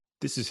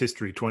This is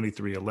History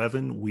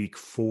 2311, Week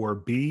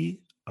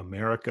 4B,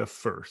 America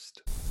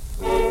First.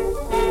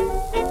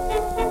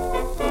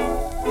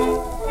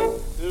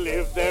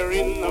 Lived there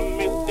in the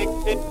mystic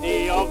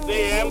city of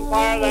the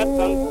empire that's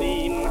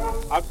unseen,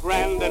 a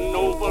grand and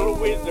noble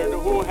wizard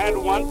who had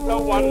once a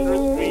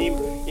wondrous dream.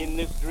 In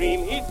this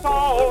dream he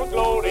saw old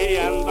glory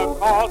and the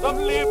cause of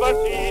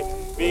liberty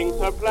being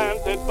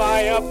supplanted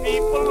by a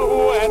people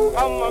who had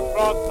come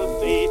across the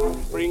sea,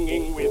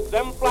 bringing with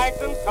them flags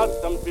and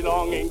customs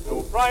belonging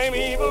to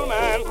primeval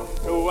man,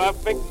 to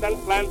affix and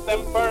plant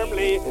them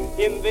firmly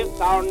in this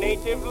our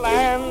native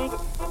land.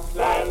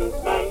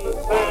 Landsmen,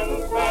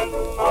 clansmen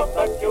of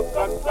the Ku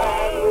Klux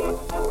Klan,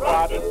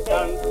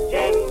 Protestant,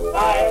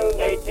 Gentile,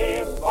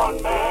 native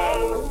born man,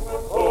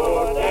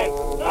 hooded,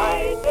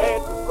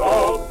 knighted,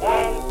 robed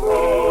and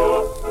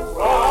true,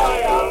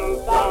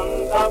 royal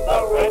sons of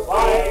the red,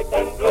 white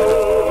and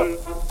blue,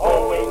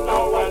 owing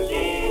no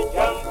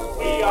allegiance,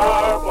 we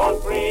are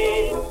born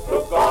free,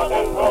 to God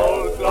and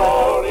whole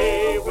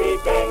glory we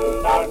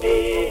bend our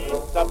knee.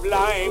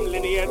 Sublime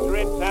lineage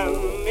written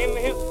in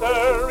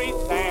history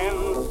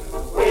stands,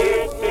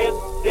 with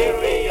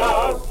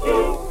mysterious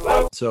Ku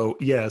Klux. So,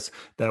 yes,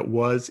 that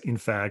was, in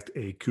fact,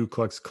 a Ku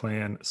Klux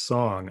Klan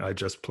song I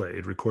just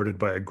played, recorded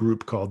by a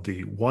group called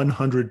the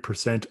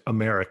 100%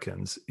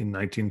 Americans in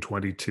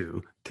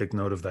 1922. Take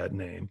note of that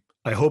name.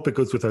 I hope it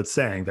goes without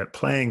saying that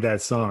playing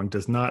that song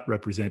does not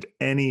represent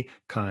any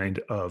kind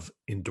of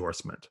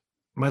endorsement.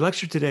 My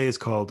lecture today is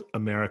called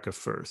America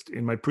First.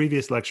 In my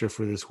previous lecture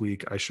for this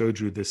week, I showed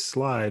you this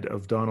slide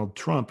of Donald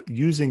Trump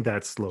using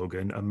that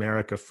slogan,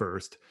 America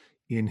First,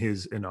 in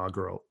his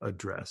inaugural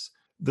address.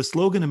 The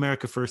slogan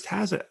America First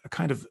has a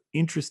kind of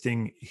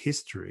interesting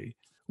history.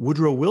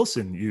 Woodrow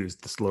Wilson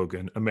used the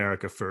slogan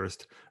America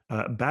First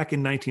back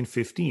in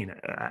 1915.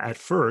 At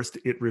first,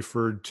 it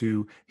referred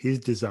to his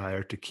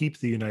desire to keep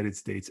the United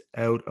States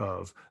out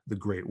of the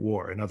Great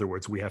War. In other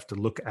words, we have to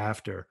look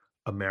after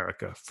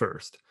America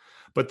first.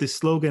 But this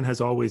slogan has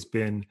always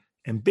been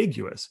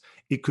ambiguous.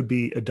 It could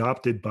be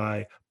adopted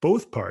by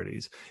both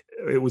parties.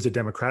 It was a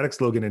Democratic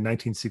slogan in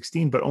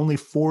 1916, but only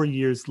 4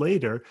 years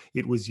later,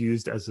 it was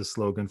used as a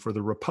slogan for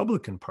the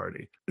Republican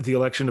Party. The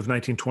election of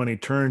 1920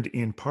 turned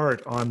in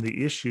part on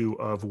the issue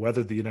of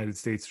whether the United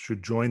States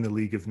should join the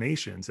League of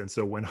Nations. And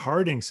so when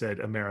Harding said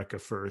America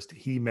first,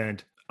 he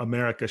meant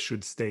America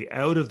should stay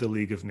out of the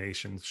League of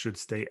Nations, should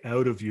stay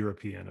out of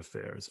European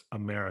affairs,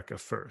 America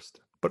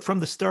first. But from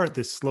the start,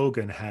 this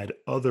slogan had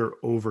other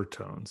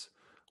overtones.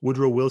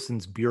 Woodrow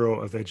Wilson's Bureau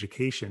of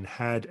Education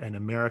had an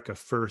America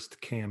First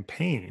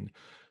campaign,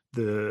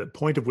 the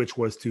point of which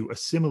was to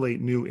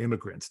assimilate new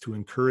immigrants, to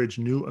encourage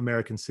new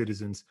American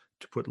citizens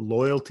to put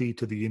loyalty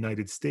to the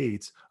United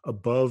States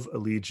above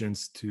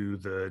allegiance to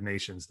the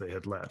nations they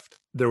had left.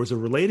 There was a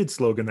related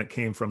slogan that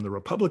came from the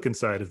Republican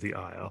side of the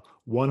aisle,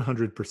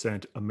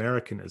 100%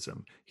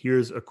 Americanism.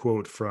 Here's a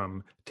quote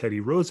from Teddy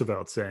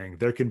Roosevelt saying,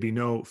 "There can be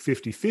no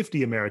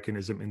 50-50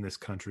 Americanism in this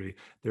country.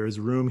 There is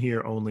room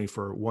here only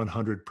for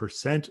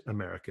 100%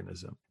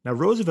 Americanism." Now,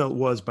 Roosevelt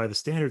was, by the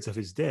standards of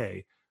his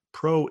day,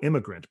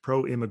 pro-immigrant,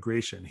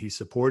 pro-immigration. He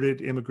supported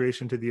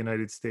immigration to the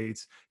United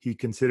States. He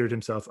considered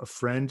himself a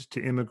friend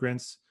to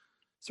immigrants.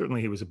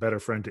 Certainly, he was a better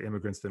friend to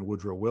immigrants than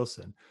Woodrow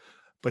Wilson.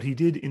 But he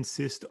did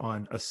insist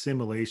on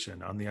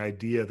assimilation, on the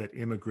idea that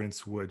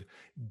immigrants would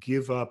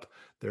give up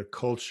their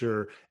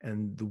culture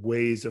and the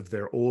ways of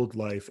their old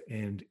life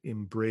and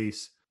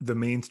embrace the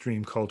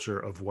mainstream culture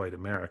of white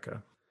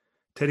America.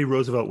 Teddy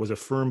Roosevelt was a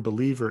firm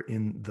believer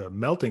in the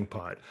melting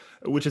pot,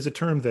 which is a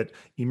term that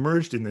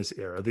emerged in this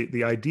era.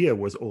 The idea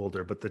was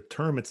older, but the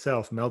term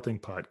itself, melting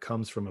pot,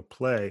 comes from a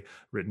play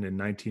written in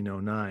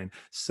 1909,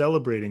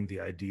 celebrating the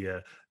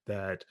idea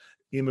that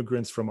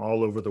immigrants from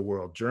all over the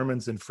world,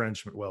 Germans and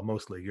Frenchmen, well,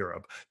 mostly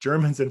Europe,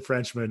 Germans and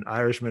Frenchmen,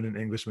 Irishmen and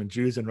Englishmen,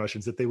 Jews and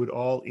Russians, that they would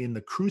all, in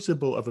the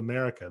crucible of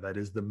America, that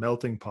is the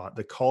melting pot,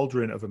 the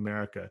cauldron of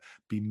America,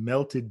 be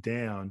melted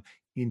down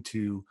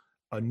into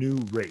a new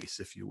race,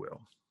 if you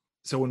will.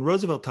 So when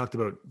Roosevelt talked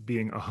about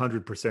being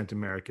 100%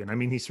 American, I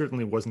mean, he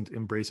certainly wasn't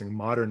embracing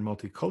modern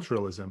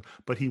multiculturalism,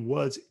 but he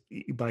was,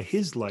 by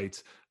his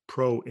lights,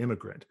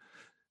 pro-immigrant.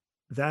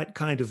 That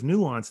kind of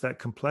nuance, that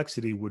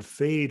complexity would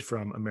fade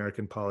from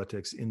American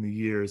politics in the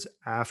years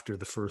after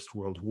the First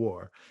World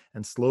War.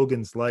 And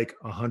slogans like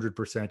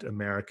 100%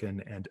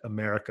 American and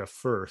America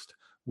First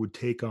would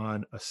take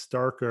on a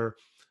starker,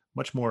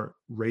 much more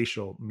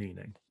racial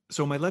meaning.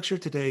 So my lecture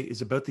today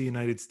is about the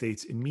United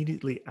States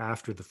immediately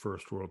after the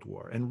First World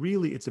War. And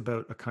really, it's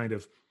about a kind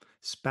of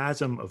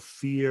spasm of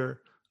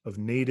fear, of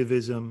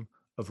nativism,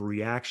 of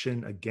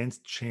reaction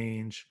against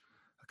change,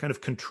 a kind of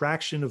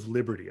contraction of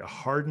liberty, a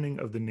hardening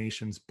of the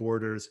nation's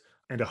borders,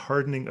 and a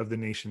hardening of the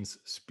nation's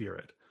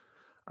spirit.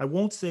 I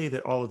won't say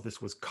that all of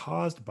this was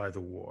caused by the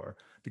war,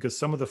 because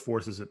some of the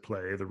forces at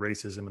play, the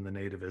racism and the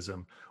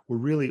nativism, were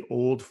really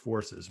old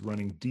forces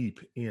running deep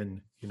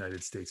in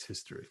United States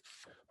history.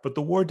 But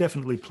the war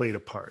definitely played a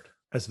part.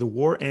 As the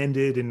war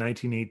ended in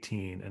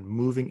 1918 and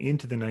moving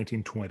into the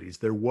 1920s,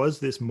 there was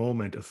this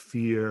moment of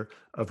fear,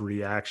 of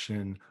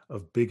reaction,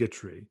 of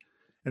bigotry.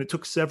 And it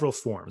took several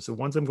forms. The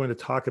ones I'm going to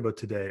talk about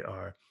today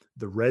are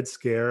the Red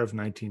Scare of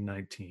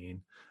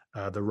 1919,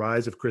 the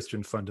rise of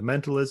Christian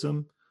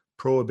fundamentalism,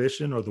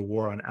 prohibition or the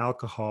war on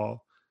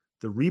alcohol,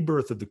 the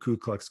rebirth of the Ku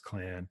Klux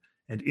Klan,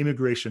 and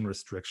immigration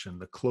restriction,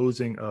 the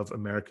closing of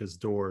America's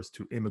doors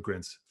to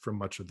immigrants from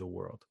much of the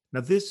world.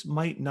 Now, this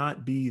might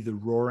not be the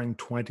roaring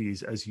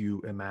 20s as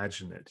you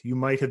imagine it. You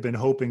might have been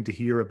hoping to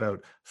hear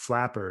about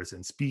flappers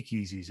and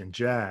speakeasies and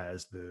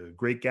jazz, the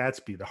Great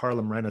Gatsby, the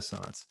Harlem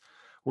Renaissance.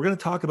 We're going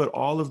to talk about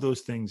all of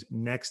those things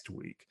next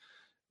week.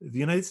 The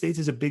United States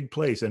is a big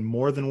place, and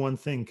more than one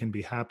thing can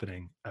be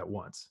happening at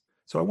once.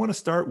 So I want to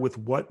start with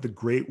what the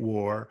Great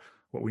War,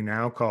 what we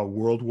now call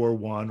World War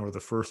I or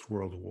the First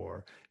World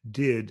War,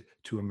 did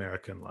to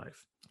American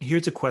life.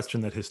 Here's a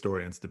question that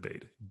historians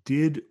debate.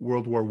 Did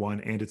World War I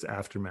and its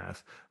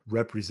aftermath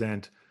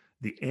represent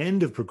the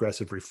end of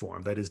progressive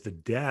reform, that is, the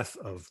death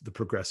of the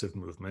progressive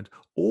movement,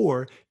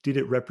 or did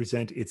it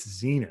represent its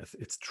zenith,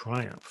 its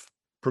triumph?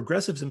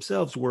 Progressives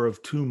themselves were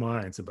of two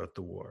minds about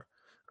the war.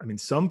 I mean,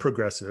 some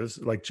progressives,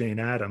 like Jane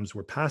Addams,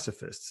 were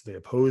pacifists. They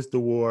opposed the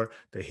war,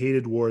 they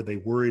hated war, they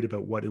worried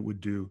about what it would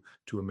do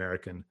to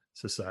American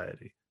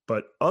society.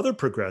 But other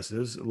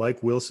progressives,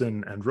 like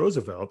Wilson and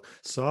Roosevelt,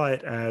 saw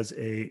it as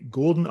a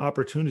golden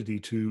opportunity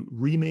to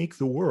remake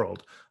the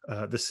world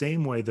the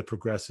same way the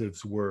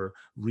progressives were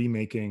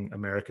remaking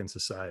American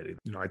society.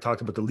 I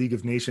talked about the League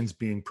of Nations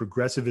being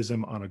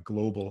progressivism on a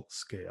global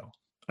scale.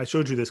 I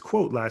showed you this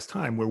quote last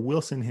time where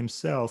Wilson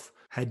himself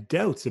had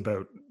doubts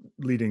about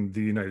leading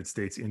the United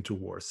States into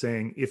war,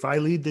 saying, if I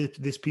lead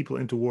this people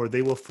into war,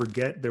 they will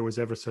forget there was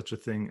ever such a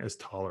thing as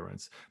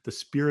tolerance. The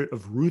spirit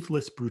of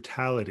ruthless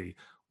brutality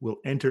will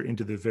enter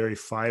into the very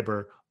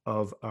fiber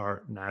of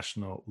our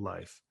national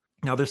life.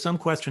 Now, there's some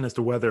question as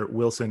to whether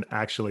Wilson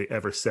actually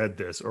ever said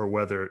this or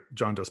whether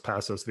John Dos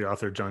Passos, the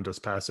author John Dos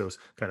Passos,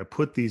 kind of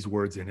put these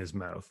words in his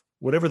mouth.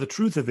 Whatever the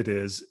truth of it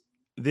is,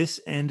 this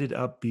ended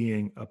up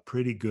being a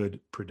pretty good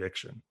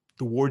prediction.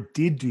 The war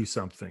did do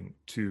something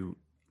to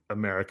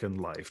American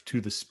life, to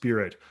the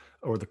spirit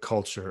or the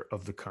culture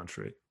of the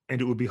country.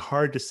 And it would be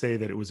hard to say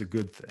that it was a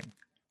good thing.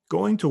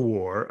 Going to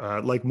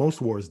war, like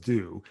most wars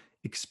do,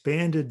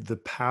 expanded the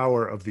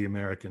power of the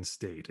American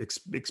state,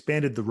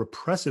 expanded the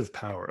repressive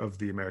power of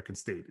the American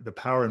state, the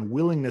power and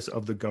willingness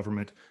of the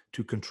government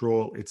to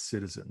control its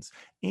citizens.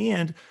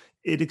 And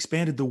it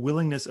expanded the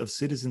willingness of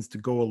citizens to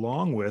go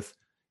along with,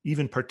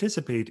 even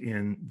participate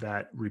in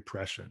that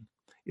repression.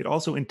 It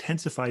also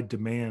intensified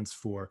demands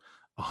for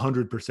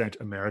 100%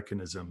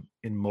 Americanism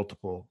in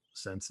multiple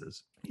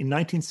senses. In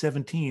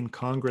 1917,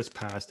 Congress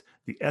passed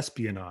the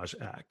Espionage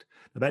Act.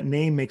 Now, that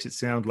name makes it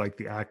sound like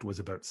the act was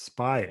about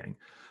spying,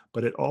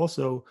 but it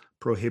also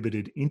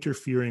prohibited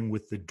interfering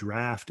with the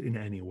draft in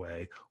any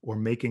way or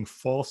making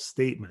false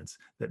statements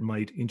that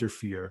might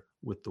interfere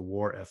with the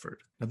war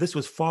effort. Now, this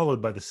was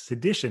followed by the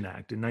Sedition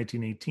Act in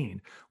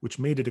 1918, which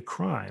made it a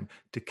crime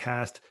to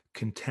cast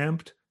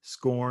contempt,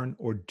 scorn,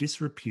 or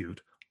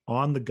disrepute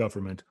on the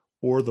government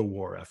or the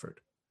war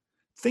effort.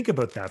 Think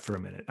about that for a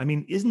minute. I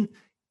mean, isn't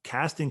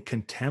casting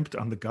contempt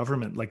on the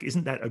government,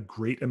 isn't that a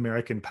great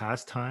American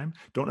pastime?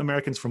 Don't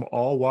Americans from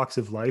all walks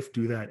of life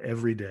do that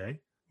every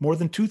day? More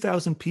than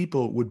 2,000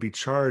 people would be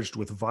charged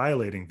with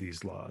violating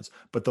these laws,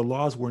 but the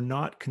laws were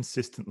not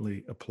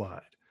consistently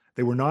applied.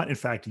 They were not, in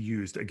fact,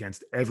 used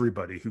against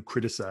everybody who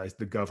criticized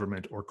the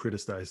government or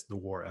criticized the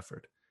war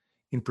effort.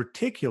 In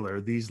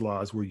particular, these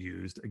laws were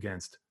used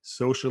against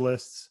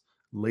socialists,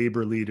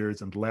 labor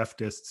leaders, and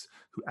leftists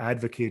who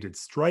advocated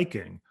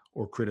striking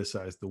or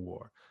criticized the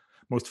war.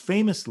 Most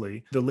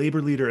famously, the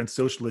labor leader and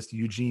socialist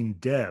Eugene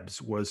Debs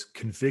was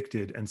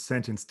convicted and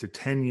sentenced to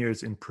 10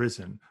 years in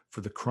prison for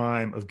the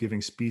crime of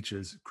giving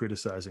speeches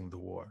criticizing the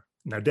war.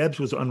 Now, Debs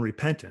was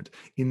unrepentant.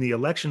 In the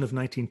election of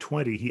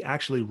 1920, he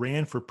actually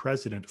ran for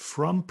president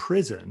from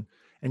prison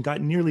and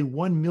got nearly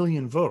 1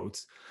 million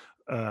votes,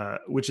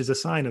 which is a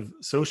sign of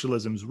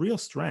socialism's real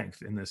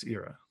strength in this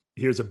era.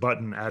 Here's a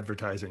button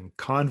advertising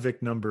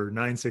convict number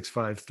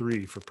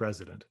 9653 for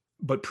president.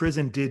 But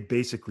prison did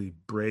basically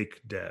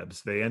break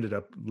Debs. They ended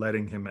up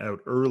letting him out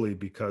early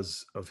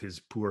because of his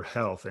poor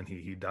health, and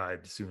he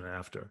died soon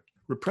after.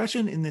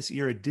 Repression in this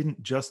era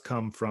didn't just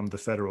come from the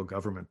federal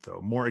government,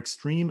 though. More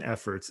extreme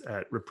efforts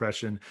at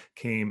repression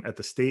came at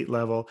the state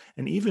level,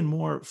 and even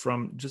more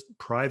from just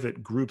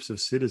private groups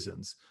of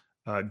citizens.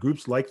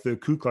 Groups like the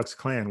Ku Klux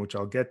Klan, which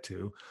I'll get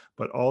to,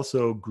 but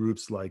also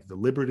groups like the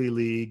Liberty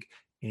League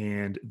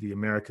and the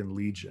American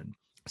Legion.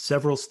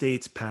 Several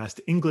states passed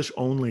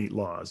English-only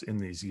laws in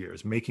these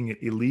years, making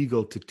it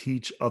illegal to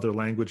teach other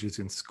languages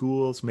in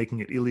schools, making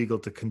it illegal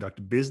to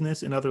conduct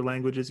business in other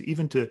languages,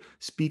 even to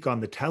speak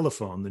on the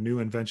telephone, the new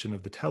invention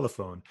of the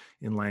telephone,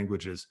 in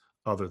languages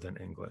other than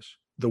English.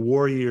 The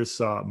war years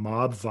saw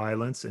mob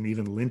violence and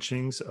even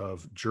lynchings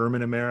of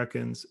German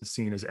Americans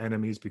seen as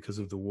enemies because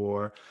of the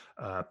war,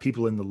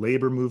 people in the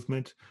labor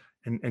movement,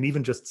 and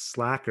even just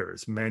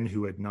slackers, men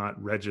who had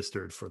not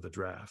registered for the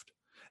draft.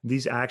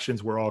 These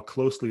actions were all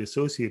closely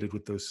associated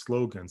with those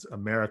slogans,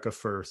 America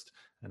First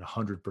and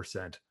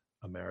 100%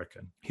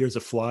 American. Here's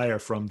a flyer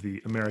from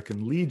the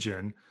American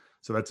Legion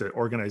So that's an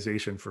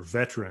organization for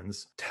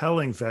veterans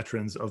telling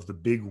veterans of the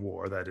big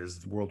war, that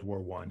is World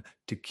War I,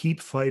 to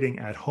keep fighting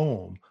at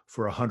home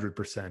for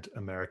 100%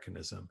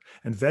 Americanism.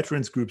 And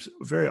veterans groups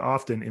very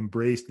often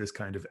embraced this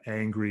kind of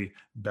angry,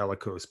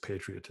 bellicose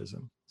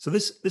patriotism. So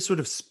this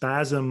sort of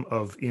spasm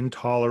of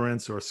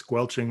intolerance or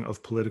squelching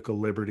of political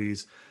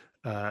liberties,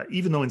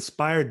 even though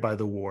inspired by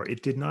the war,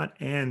 it did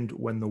not end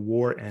when the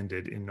war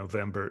ended in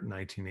November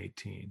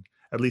 1918,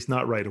 at least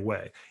not right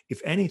away.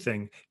 If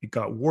anything, it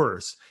got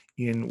worse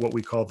in what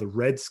we call the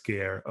Red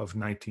Scare of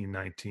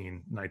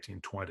 1919,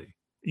 1920.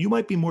 You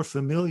might be more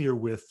familiar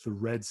with the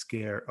Red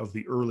Scare of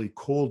the early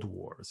Cold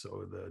War,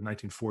 so the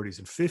 1940s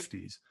and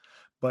 50s.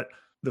 But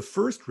the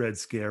first Red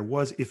Scare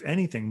was, if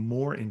anything,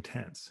 more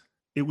intense.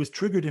 It was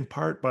triggered in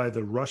part by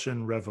the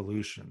Russian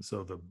Revolution.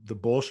 So the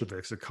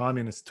Bolsheviks, the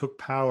communists, took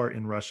power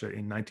in Russia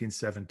in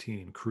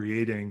 1917,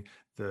 creating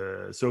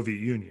the Soviet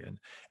Union.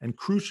 And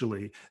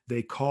crucially,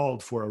 they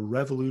called for a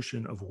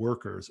revolution of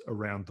workers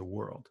around the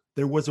world.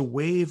 There was a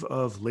wave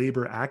of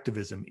labor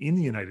activism in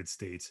the United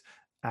States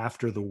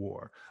after the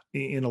war.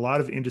 In a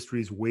lot of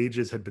industries,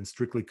 wages had been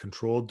strictly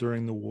controlled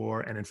during the war.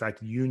 And in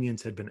fact,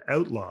 unions had been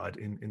outlawed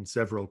in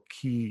several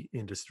key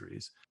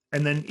industries.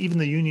 And then even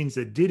the unions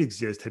that did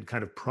exist had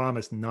kind of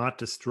promised not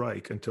to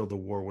strike until the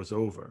war was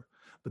over.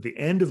 But the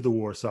end of the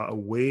war saw a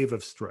wave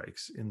of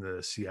strikes in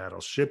the Seattle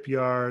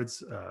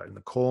shipyards, in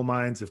the coal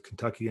mines of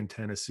Kentucky and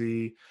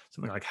Tennessee.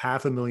 Something like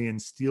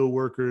 500,000 steel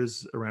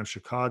workers around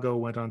Chicago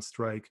went on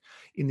strike.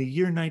 In the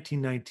year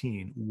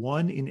 1919,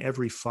 1 in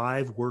every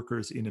 5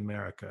 workers in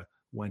America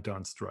went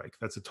on strike.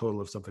 That's a total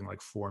of something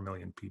like 4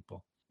 million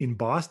people. In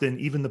Boston,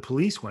 even the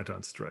police went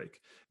on strike.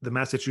 The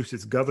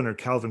Massachusetts governor,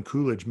 Calvin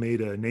Coolidge,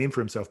 made a name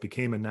for himself,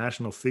 became a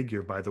national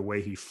figure by the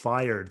way he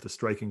fired the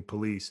striking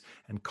police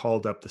and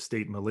called up the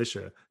state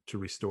militia to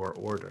restore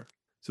order.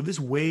 So, this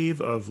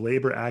wave of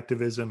labor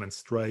activism and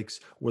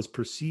strikes was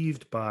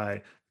perceived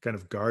by kind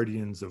of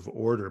guardians of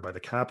order, by the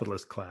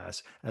capitalist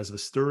class, as the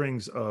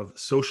stirrings of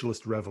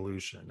socialist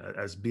revolution,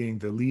 as being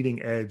the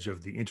leading edge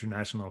of the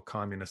international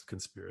communist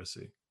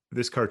conspiracy.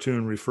 This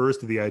cartoon refers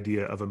to the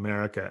idea of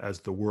America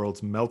as the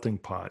world's melting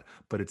pot,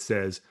 but it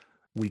says,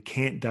 we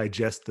can't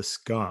digest the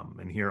scum.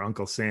 And here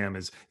Uncle Sam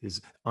is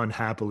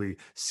unhappily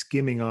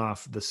skimming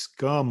off the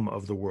scum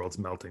of the world's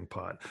melting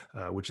pot,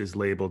 which is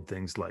labeled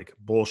things like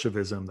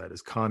Bolshevism, that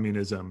is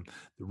communism,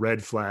 the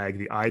red flag,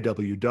 the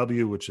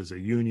IWW, which is a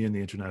union,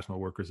 the International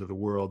Workers of the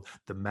World,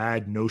 the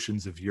mad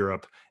notions of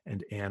Europe,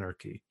 and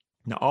anarchy.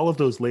 Now, all of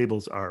those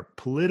labels are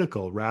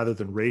political rather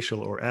than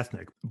racial or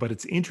ethnic, but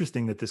it's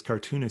interesting that this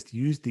cartoonist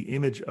used the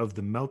image of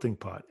the melting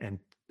pot and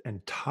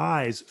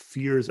ties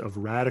fears of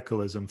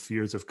radicalism,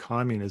 fears of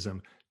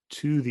communism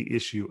to the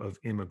issue of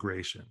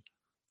immigration.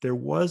 There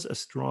was a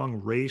strong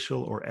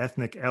racial or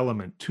ethnic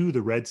element to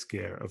the Red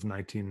Scare of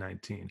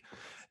 1919,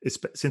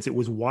 since it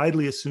was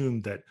widely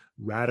assumed that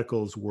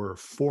radicals were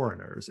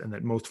foreigners and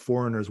that most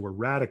foreigners were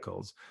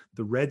radicals.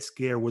 The Red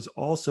Scare was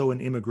also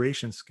an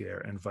immigration scare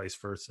and vice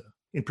versa.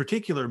 In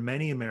particular,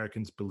 many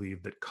Americans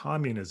believed that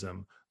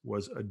communism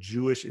was a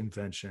Jewish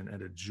invention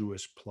and a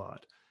Jewish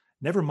plot.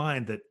 Never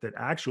mind that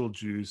actual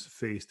Jews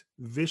faced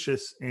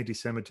vicious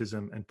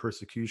anti-Semitism and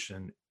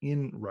persecution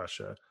in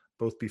Russia,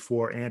 both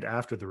before and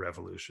after the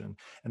revolution,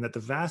 and that the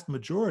vast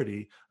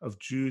majority of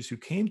Jews who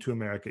came to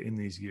America in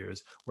these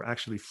years were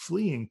actually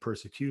fleeing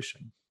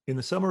persecution. In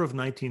the summer of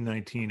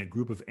 1919, a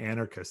group of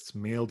anarchists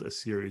mailed a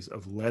series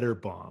of letter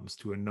bombs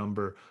to a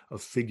number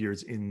of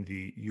figures in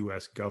the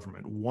US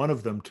government, one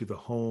of them to the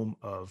home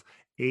of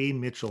A.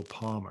 Mitchell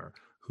Palmer,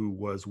 who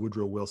was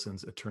Woodrow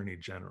Wilson's attorney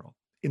general.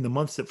 In the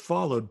months that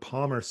followed,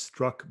 Palmer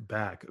struck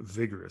back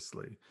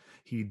vigorously.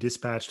 He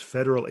dispatched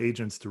federal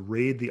agents to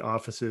raid the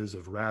offices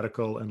of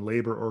radical and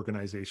labor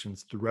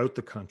organizations throughout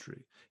the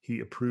country.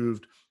 He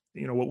approved,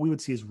 what we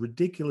would see as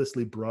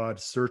ridiculously broad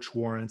search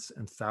warrants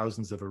and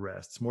thousands of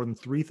arrests. More than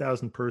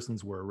 3,000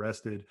 persons were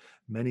arrested,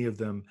 many of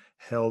them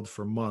held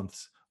for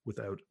months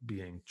without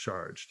being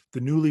charged. The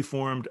newly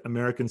formed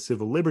American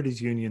Civil Liberties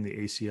Union, the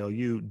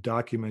ACLU,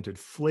 documented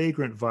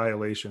flagrant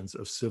violations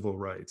of civil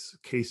rights,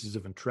 cases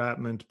of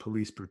entrapment,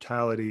 police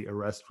brutality,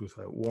 arrests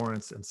without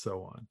warrants, and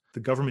so on.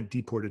 The government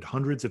deported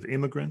hundreds of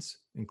immigrants,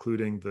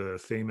 including the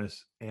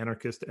famous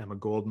anarchist Emma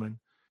Goldman.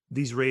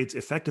 These raids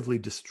effectively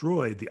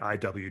destroyed the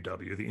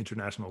IWW, the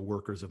International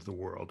Workers of the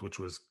World, which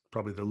was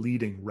probably the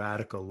leading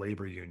radical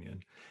labor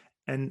union,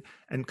 and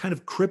kind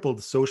of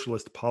crippled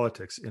socialist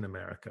politics in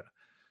America.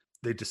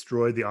 They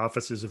destroyed the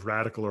offices of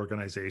radical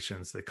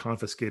organizations. They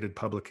confiscated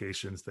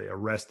publications. They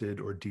arrested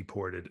or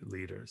deported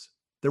leaders.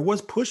 There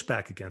was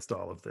pushback against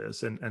all of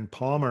this, and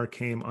Palmer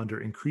came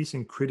under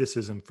increasing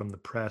criticism from the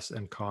press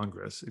and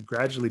Congress. It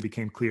gradually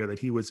became clear that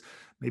he was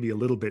maybe a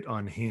little bit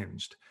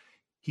unhinged.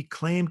 He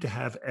claimed to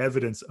have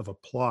evidence of a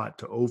plot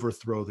to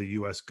overthrow the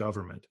US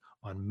government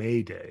on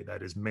May Day,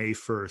 that is May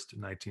 1st,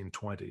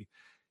 1920.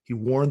 He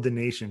warned the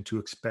nation to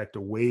expect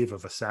a wave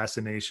of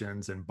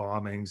assassinations and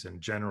bombings and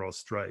general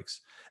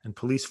strikes, and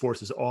police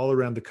forces all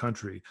around the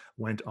country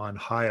went on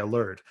high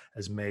alert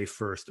as May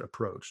 1st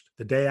approached.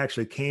 The day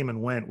actually came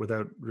and went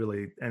without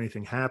really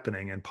anything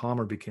happening, and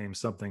Palmer became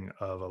something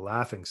of a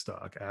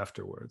laughingstock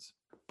afterwards.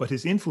 But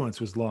his influence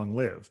was long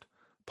lived.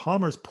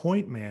 Palmer's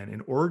point man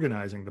in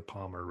organizing the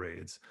Palmer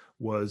raids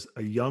was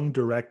a young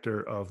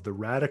director of the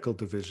radical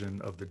division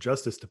of the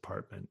Justice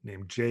Department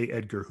named J.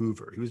 Edgar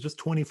Hoover. He was just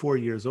 24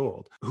 years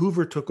old.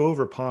 Hoover took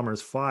over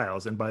Palmer's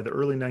files, and by the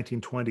early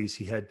 1920s,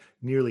 he had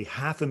nearly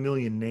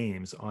 500,000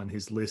 names on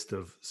his list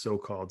of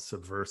so-called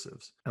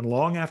subversives. And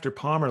long after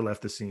Palmer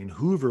left the scene,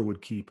 Hoover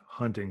would keep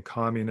hunting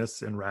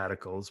communists and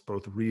radicals,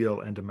 both real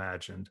and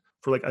imagined,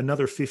 for like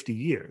another 50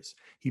 years.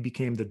 He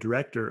became the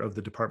director of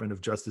the Department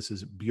of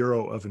Justice's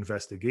Bureau of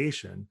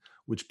Investigation,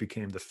 which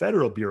became the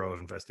Federal Bureau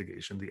of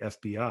Investigation, the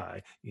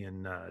FBI,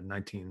 in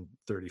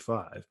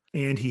 1935.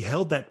 And he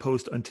held that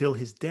post until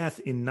his death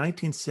in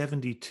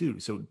 1972.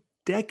 So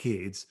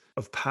decades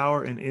of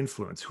power and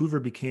influence. Hoover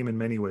became in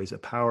many ways a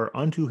power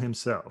unto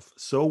himself,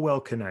 so well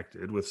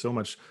connected with so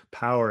much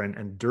power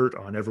and dirt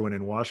on everyone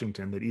in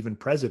Washington that even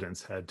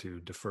presidents had to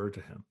defer to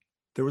him.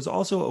 There was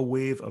also a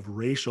wave of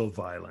racial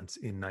violence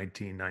in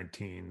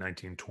 1919,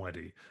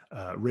 1920.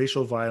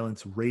 Racial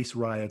violence, race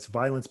riots,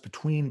 violence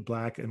between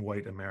Black and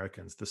white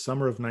Americans. The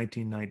summer of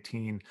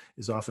 1919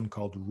 is often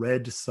called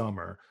Red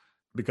Summer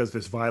because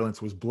this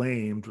violence was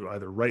blamed,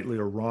 either rightly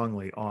or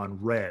wrongly,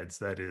 on Reds,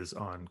 that is,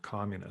 on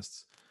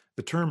communists.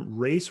 The term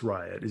race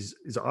riot is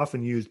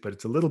often used, but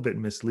it's a little bit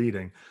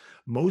misleading.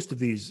 Most of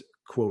these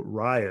quote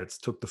riots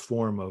took the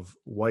form of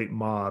white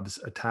mobs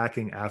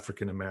attacking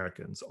African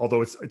Americans,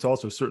 although it's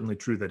also certainly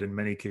true that in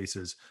many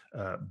cases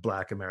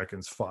Black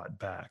Americans fought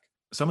back.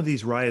 Some of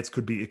these riots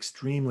could be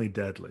extremely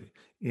deadly.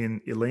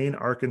 In Elaine,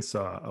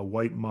 Arkansas, a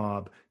white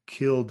mob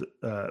killed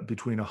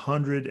between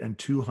 100 and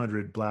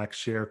 200 Black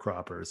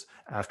sharecroppers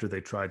after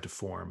they tried to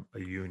form a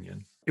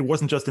union. It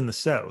wasn't just in the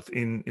South.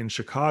 In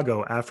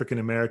Chicago, African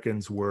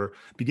Americans were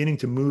beginning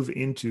to move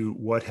into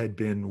what had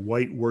been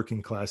white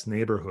working class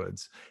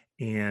neighborhoods.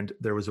 And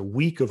there was a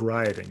week of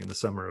rioting in the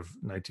summer of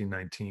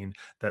 1919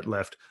 that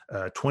left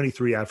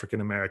 23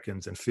 African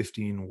Americans and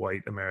 15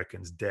 white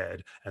Americans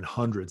dead and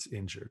hundreds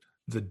injured.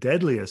 The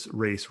deadliest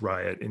race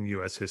riot in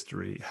U.S.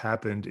 history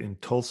happened in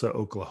Tulsa,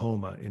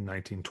 Oklahoma in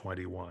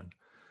 1921.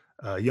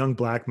 A young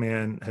Black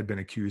man had been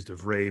accused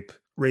of rape.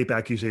 Rape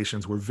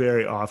accusations were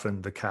very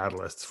often the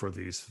catalysts for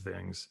these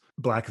things.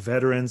 Black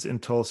veterans in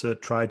Tulsa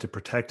tried to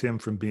protect him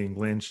from being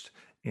lynched,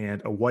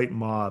 and a white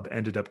mob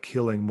ended up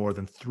killing more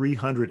than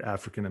 300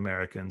 African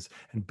Americans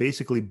and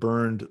basically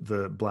burned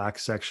the Black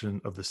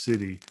section of the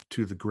city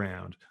to the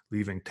ground,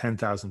 leaving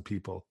 10,000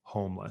 people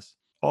homeless.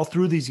 All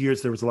through these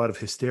years, there was a lot of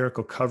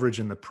hysterical coverage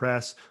in the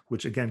press,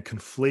 which again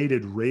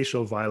conflated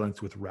racial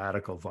violence with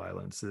radical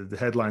violence. The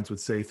headlines would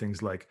say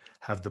things like,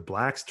 "Have the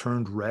Blacks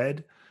turned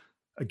red?"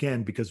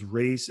 Again, because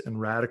race and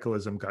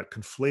radicalism got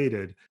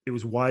conflated, it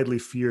was widely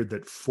feared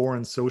that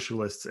foreign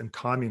socialists and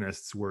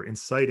communists were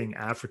inciting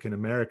African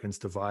Americans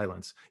to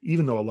violence,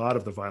 even though a lot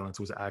of the violence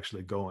was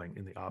actually going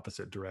in the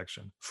opposite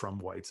direction, from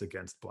whites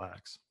against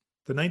Blacks.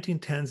 The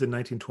 1910s and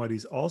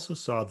 1920s also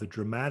saw the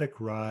dramatic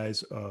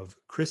rise of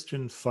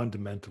Christian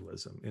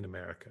fundamentalism in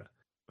America.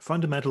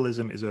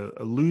 Fundamentalism is a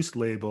loose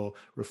label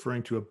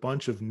referring to a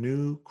bunch of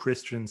new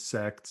Christian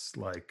sects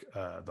like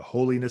the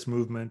Holiness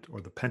Movement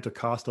or the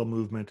Pentecostal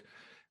movement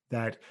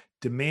that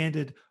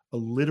demanded a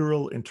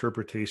literal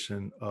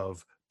interpretation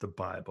of the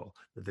Bible.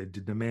 They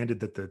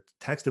demanded that the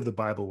text of the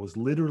Bible was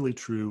literally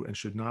true and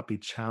should not be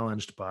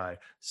challenged by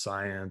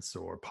science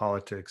or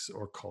politics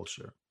or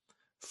culture.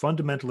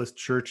 Fundamentalist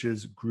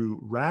churches grew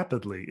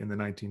rapidly in the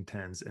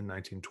 1910s and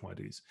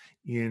 1920s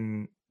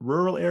in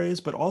rural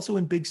areas, but also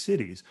in big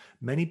cities.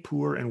 Many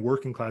poor and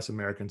working class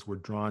Americans were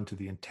drawn to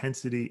the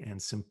intensity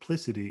and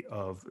simplicity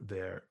of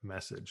their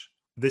message.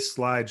 This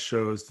slide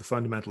shows the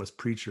fundamentalist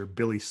preacher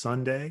Billy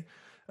Sunday.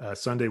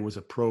 Sunday was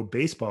a pro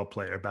baseball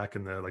player back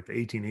in the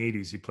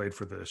 1880s. He played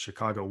for the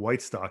Chicago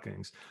White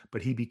Stockings,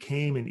 but he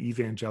became an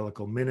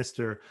evangelical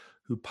minister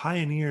who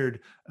pioneered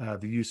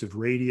the use of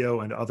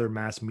radio and other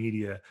mass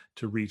media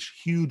to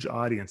reach huge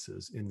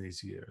audiences in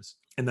these years.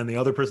 And then the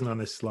other person on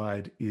this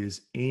slide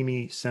is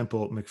Aimee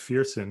Semple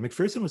McPherson.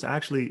 McPherson was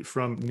actually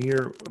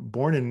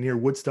born in near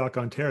Woodstock,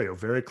 Ontario,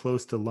 very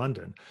close to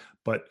London.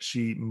 But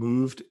she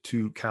moved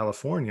to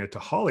California, to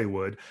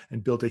Hollywood,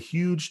 and built a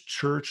huge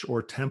church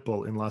or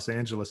temple in Los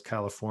Angeles,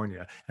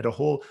 California, and a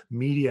whole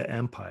media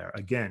empire,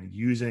 again,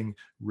 using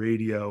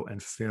radio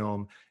and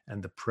film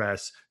and the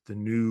press, the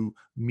new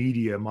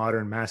media,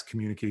 modern mass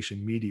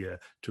communication media,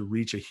 to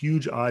reach a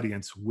huge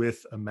audience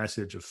with a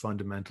message of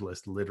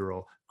fundamentalist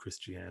literal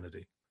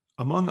Christianity.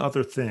 Among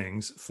other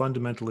things,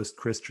 fundamentalist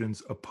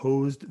Christians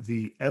opposed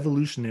the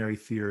evolutionary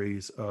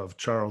theories of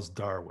Charles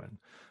Darwin,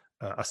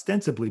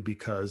 ostensibly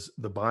because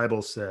the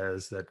Bible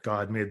says that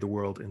God made the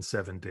world in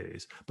 7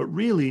 days. But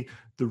really,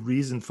 the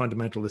reason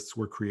fundamentalists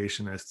were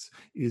creationists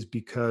is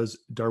because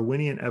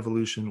Darwinian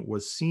evolution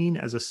was seen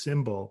as a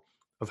symbol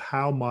of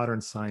how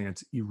modern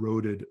science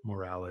eroded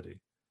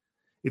morality.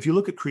 If you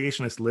look at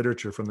creationist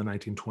literature from the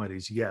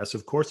 1920s, yes,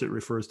 of course it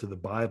refers to the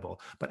Bible,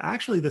 but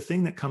actually the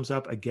thing that comes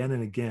up again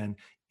and again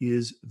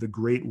is the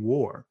Great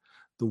War.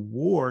 The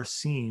war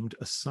seemed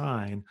a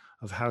sign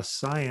of how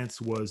science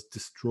was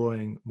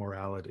destroying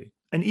morality.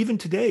 And even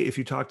today, if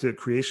you talk to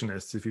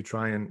creationists, if you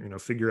try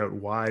and figure out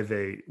why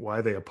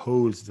they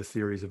oppose the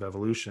theories of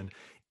evolution,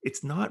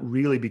 it's not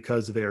really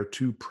because they are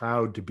too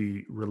proud to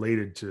be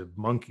related to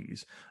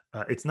monkeys.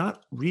 It's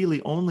not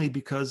really only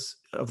because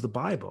of the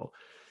Bible.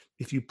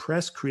 If you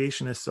press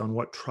creationists on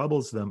what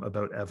troubles them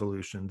about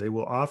evolution, they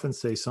will often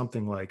say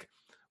something like,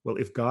 well,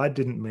 if God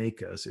didn't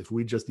make us, if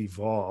we just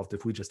evolved,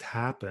 if we just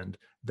happened,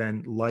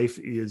 then life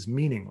is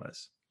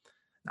meaningless.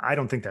 I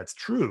don't think that's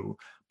true,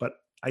 but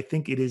I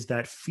think it is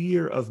that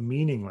fear of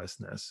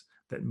meaninglessness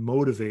that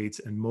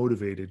motivates and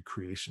motivated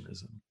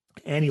creationism.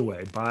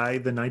 Anyway, by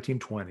the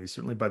 1920s,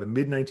 certainly by the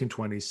mid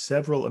 1920s,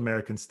 several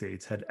American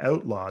states had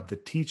outlawed the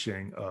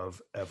teaching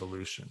of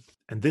evolution.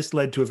 And this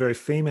led to a very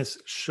famous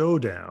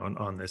showdown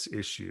on this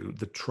issue,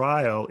 the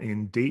trial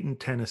in Dayton,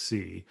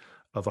 Tennessee,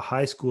 of a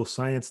high school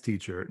science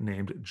teacher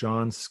named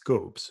John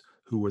Scopes,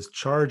 who was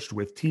charged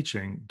with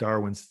teaching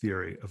Darwin's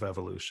theory of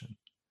evolution.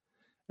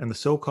 And the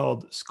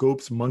so-called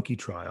Scopes monkey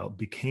trial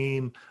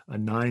became a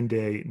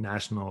 9-day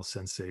national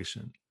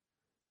sensation.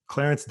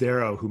 Clarence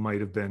Darrow, who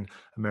might have been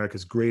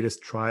America's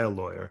greatest trial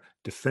lawyer,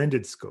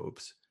 defended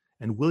Scopes,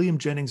 and William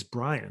Jennings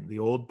Bryan, the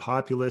old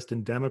populist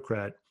and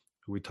Democrat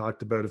who we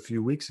talked about a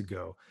few weeks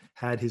ago,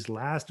 had his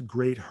last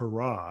great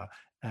hurrah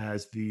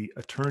as the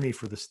attorney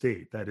for the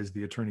state, that is,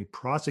 the attorney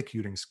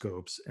prosecuting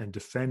Scopes and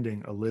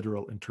defending a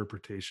literal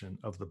interpretation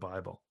of the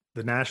Bible.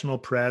 The national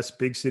press,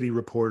 big city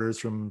reporters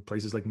from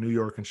places like New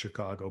York and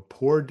Chicago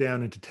poured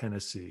down into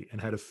Tennessee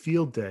and had a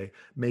field day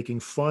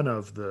making fun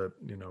of the,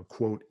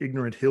 quote,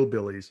 ignorant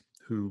hillbillies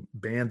who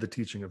banned the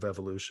teaching of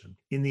evolution.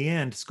 In the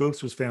end,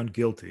 Scopes was found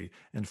guilty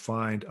and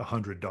fined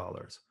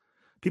 $100.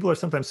 People are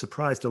sometimes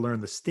surprised to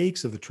learn the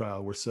stakes of the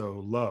trial were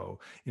so low.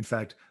 In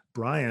fact,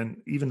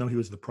 Bryan, even though he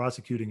was the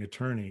prosecuting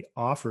attorney,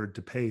 offered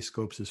to pay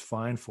Scopes'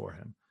 fine for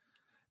him.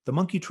 The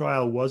monkey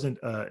trial wasn't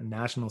a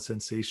national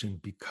sensation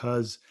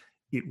because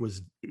it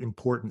was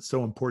important,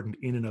 so important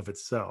in and of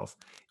itself.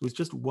 It was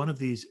just one of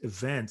these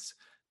events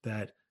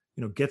that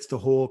gets the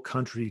whole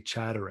country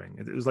chattering.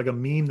 It was like a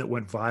meme that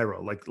went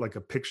viral, like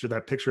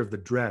that picture of the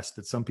dress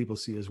that some people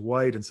see as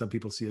white and some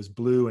people see as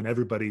blue, and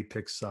everybody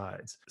picks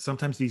sides.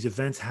 Sometimes these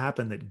events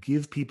happen that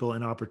give people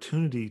an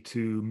opportunity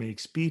to make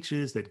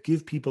speeches, that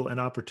give people an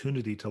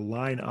opportunity to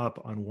line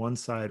up on one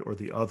side or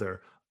the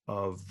other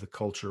of the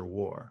culture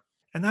war.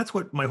 And that's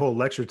what my whole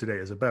lecture today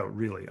is about,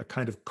 really, a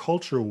kind of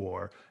culture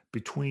war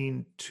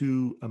between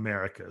two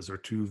Americas or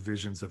two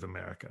visions of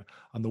America.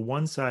 On the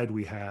one side,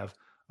 we have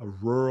a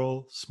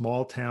rural,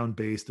 small town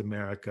based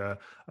America,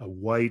 a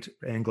white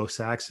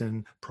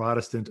Anglo-Saxon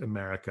Protestant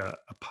America,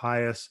 a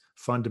pious,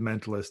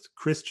 fundamentalist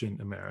Christian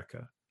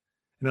America.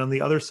 And on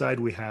the other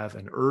side, we have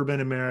an urban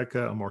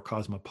America, a more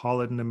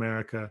cosmopolitan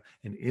America,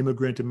 an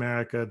immigrant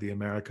America, the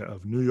America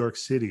of New York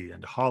City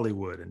and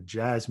Hollywood and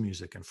jazz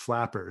music and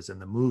flappers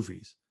and the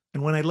movies.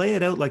 And when I lay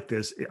it out like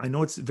this, I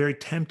know it's very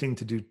tempting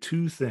to do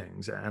two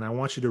things, and I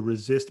want you to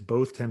resist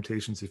both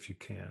temptations if you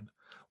can.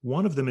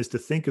 One of them is to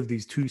think of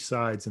these two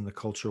sides in the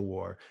culture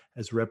war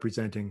as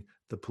representing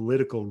the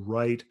political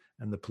right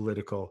and the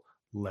political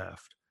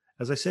left.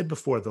 As I said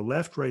before, the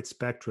left-right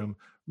spectrum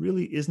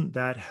really isn't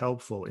that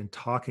helpful in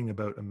talking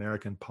about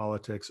American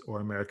politics or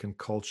American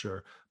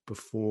culture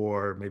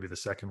before maybe the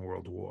Second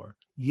World War.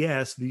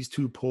 Yes, these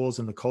two poles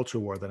in the culture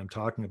war that I'm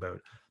talking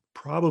about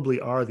probably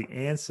are the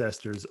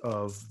ancestors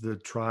of the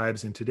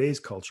tribes in today's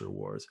culture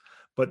wars.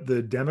 But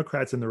the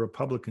Democrats and the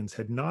Republicans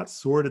had not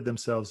sorted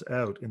themselves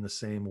out in the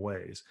same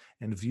ways.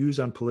 And views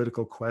on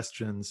political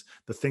questions,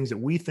 the things that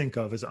we think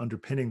of as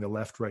underpinning the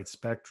left-right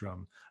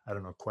spectrum, I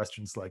don't know,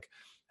 questions like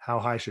how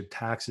high should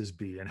taxes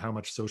be and how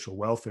much social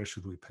welfare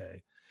should we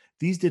pay?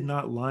 These did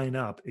not line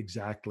up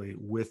exactly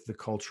with the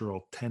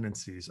cultural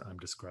tendencies I'm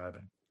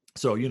describing.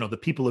 So, the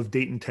people of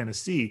Dayton,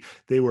 Tennessee,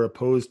 they were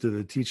opposed to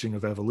the teaching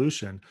of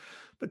evolution,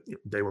 but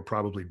they were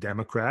probably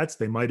Democrats.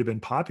 They might have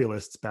been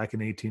populists back in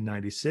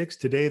 1896.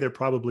 Today, they're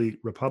probably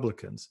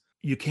Republicans.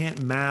 You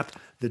can't map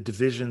the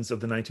divisions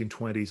of the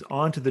 1920s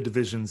onto the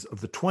divisions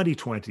of the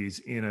 2020s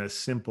in a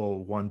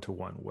simple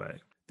one-to-one way.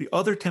 The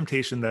other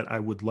temptation that I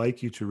would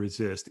like you to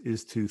resist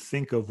is to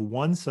think of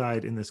one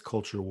side in this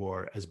culture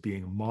war as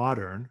being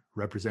modern,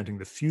 representing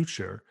the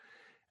future,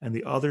 and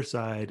the other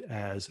side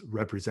as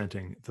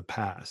representing the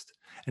past.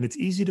 And it's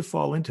easy to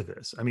fall into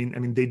this. I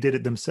mean, they did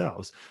it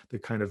themselves. The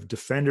kind of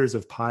defenders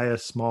of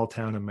pious small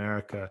town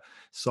America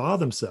saw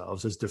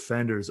themselves as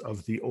defenders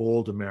of the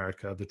old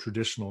America, the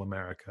traditional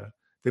America.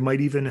 They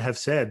might even have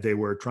said they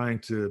were trying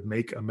to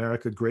make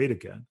America great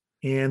again.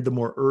 And the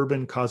more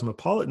urban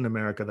cosmopolitan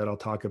America that I'll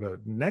talk about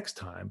next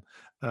time,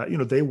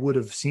 they would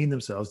have seen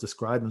themselves,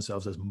 described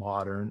themselves as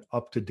modern,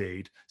 up to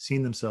date,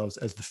 seen themselves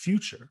as the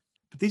future.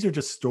 But these are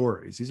just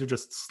stories, these are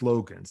just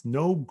slogans.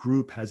 No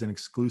group has an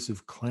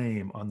exclusive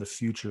claim on the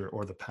future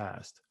or the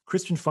past.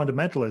 Christian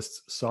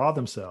fundamentalists saw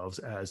themselves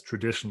as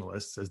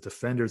traditionalists, as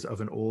defenders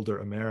of an older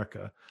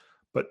America.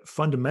 But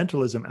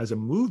fundamentalism as a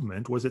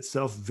movement was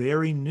itself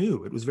very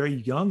new. It was very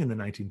young in the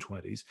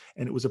 1920s,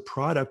 and it was a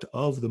product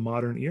of the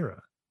modern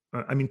era.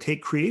 I mean,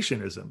 take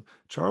creationism.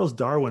 Charles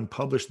Darwin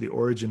published The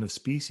Origin of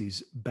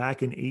Species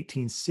back in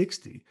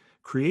 1860.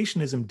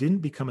 Creationism didn't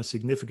become a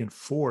significant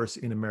force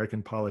in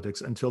American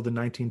politics until the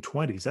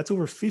 1920s. That's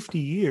over 50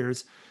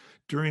 years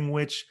during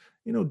which,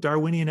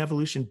 Darwinian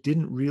evolution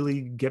didn't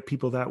really get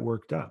people that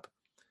worked up.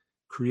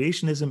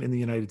 Creationism in the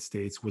United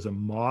States was a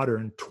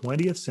modern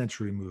 20th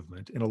century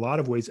movement, in a lot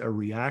of ways, a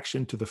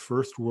reaction to the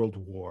First World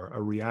War,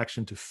 a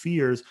reaction to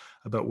fears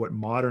about what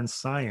modern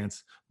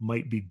science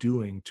might be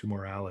doing to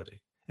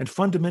morality. And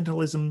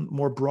fundamentalism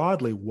more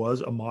broadly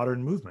was a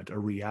modern movement, a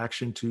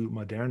reaction to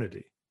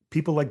modernity.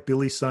 People like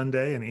Billy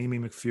Sunday and Amy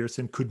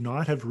McPherson could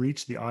not have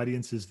reached the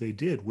audiences they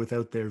did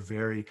without their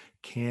very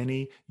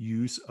canny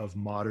use of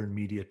modern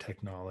media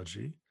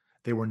technology.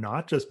 They were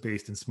not just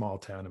based in small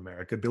town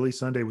America. Billy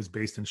Sunday was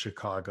based in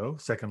Chicago,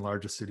 second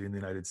largest city in the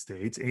United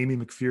States. Amy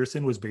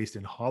McPherson was based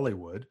in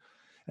Hollywood.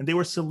 And they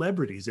were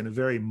celebrities in a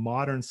very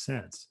modern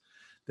sense.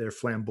 Their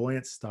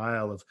flamboyant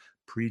style of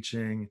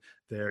preaching,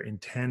 their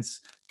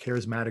intense,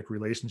 charismatic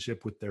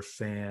relationship with their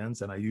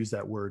fans, and I use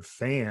that word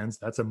fans,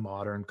 that's a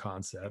modern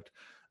concept.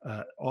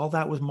 All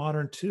that was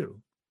modern too.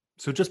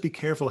 So just be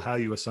careful how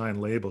you assign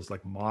labels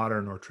like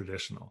modern or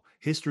traditional.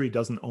 History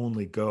doesn't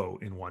only go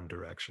in one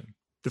direction.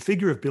 The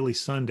figure of Billy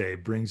Sunday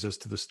brings us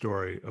to the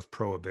story of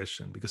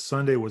Prohibition, because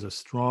Sunday was a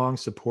strong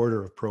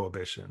supporter of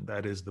Prohibition,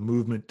 that is, the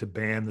movement to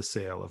ban the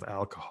sale of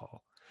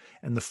alcohol.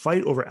 And the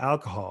fight over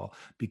alcohol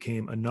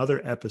became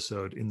another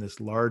episode in this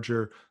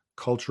larger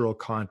cultural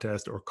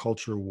contest or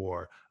culture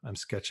war I'm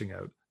sketching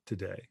out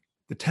today.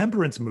 The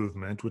temperance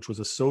movement, which was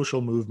a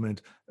social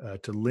movement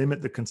to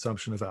limit the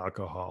consumption of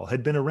alcohol,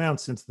 had been around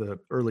since the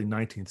early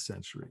 19th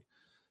century.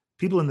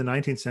 People in the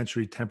 19th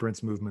century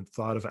temperance movement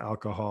thought of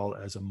alcohol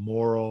as a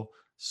moral,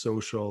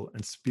 social,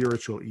 and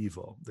spiritual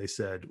evil. They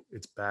said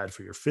it's bad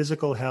for your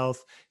physical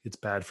health, it's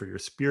bad for your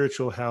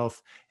spiritual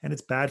health, and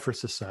it's bad for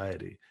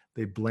society.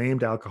 They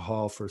blamed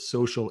alcohol for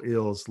social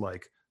ills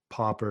like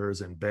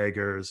paupers and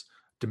beggars,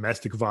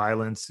 domestic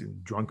violence,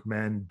 drunk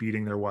men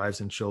beating their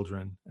wives and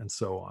children, and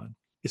so on.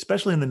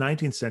 Especially in the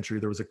 19th century,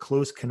 there was a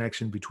close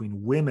connection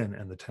between women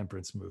and the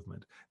temperance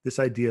movement. This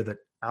idea that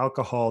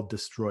alcohol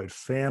destroyed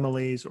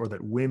families or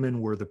that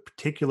women were the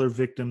particular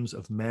victims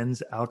of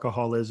men's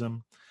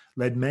alcoholism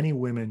led many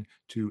women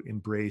to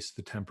embrace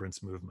the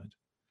temperance movement.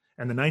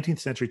 And the 19th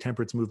century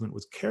temperance movement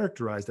was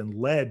characterized and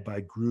led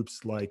by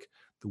groups like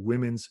the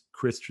Women's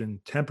Christian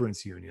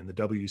Temperance Union, the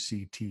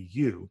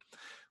WCTU,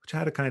 which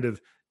had a kind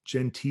of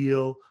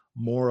genteel,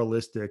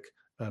 moralistic,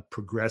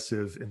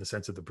 progressive, in the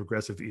sense of the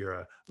progressive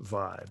era,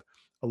 vibe.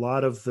 A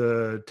lot of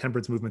the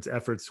temperance movement's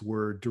efforts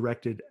were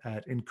directed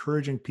at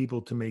encouraging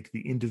people to make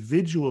the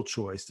individual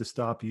choice to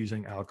stop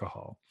using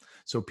alcohol.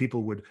 So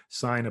people would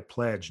sign a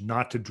pledge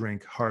not to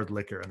drink hard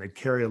liquor, and they'd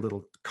carry a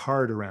little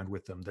card around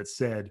with them that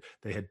said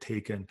they had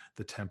taken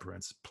the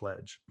temperance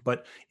pledge.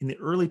 But in the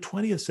early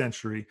 20th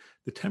century,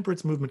 the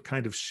temperance movement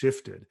kind of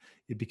shifted.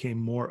 It became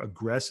more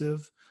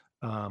aggressive.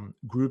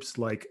 Groups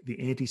like the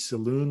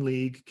Anti-Saloon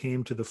League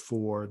came to the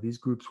fore. These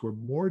groups were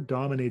more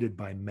dominated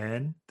by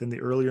men than the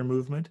earlier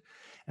movement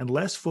and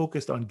less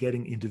focused on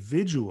getting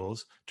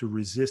individuals to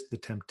resist the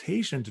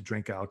temptation to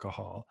drink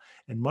alcohol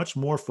and much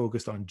more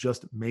focused on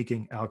just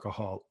making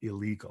alcohol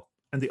illegal.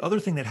 And the other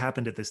thing that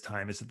happened at this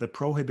time is that the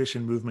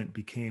Prohibition movement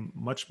became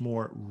much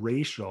more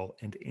racial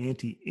and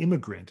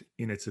anti-immigrant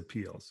in its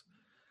appeals.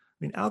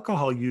 I mean,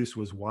 alcohol use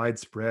was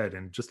widespread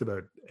in just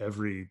about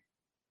every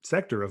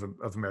sector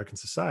of American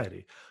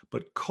society.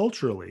 But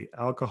culturally,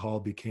 alcohol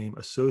became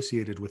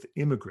associated with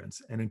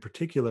immigrants, and in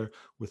particular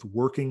with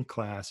working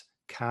class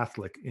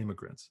Catholic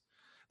immigrants.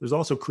 There's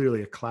also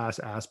clearly a class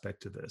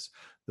aspect to this.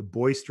 The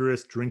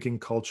boisterous drinking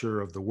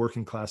culture of the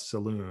working class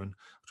saloon,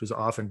 which was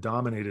often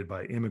dominated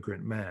by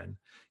immigrant men,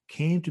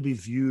 came to be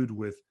viewed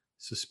with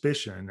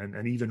suspicion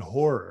and even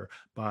horror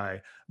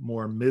by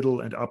more middle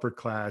and upper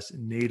class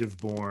native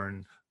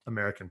born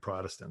American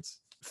Protestants.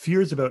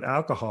 Fears about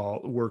alcohol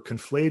were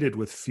conflated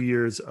with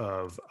fears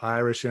of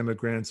Irish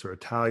immigrants or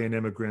Italian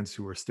immigrants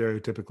who were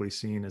stereotypically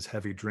seen as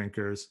heavy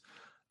drinkers.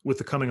 With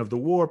the coming of the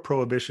war,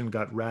 Prohibition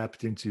got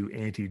wrapped into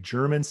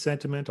anti-German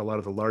sentiment. A lot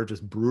of the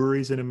largest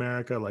breweries in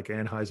America, like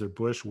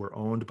Anheuser-Busch, were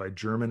owned by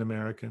German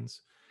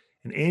Americans.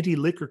 And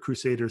anti-liquor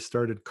crusaders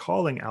started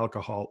calling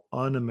alcohol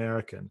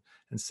un-American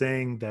and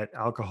saying that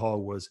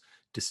alcohol was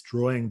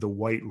destroying the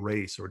white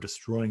race or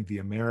destroying the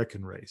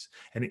American race.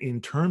 And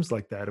in terms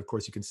like that, of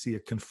course, you can see a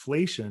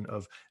conflation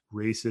of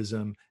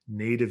racism,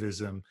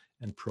 nativism,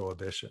 and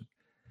prohibition.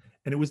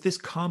 And it was this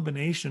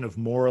combination of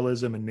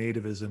moralism and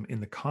nativism in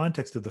the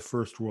context of the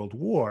First World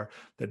War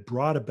that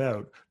brought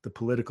about the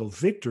political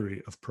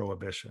victory of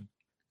prohibition.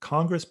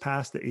 Congress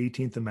passed the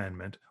 18th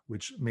Amendment,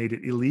 which made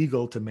it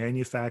illegal to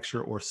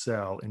manufacture or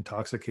sell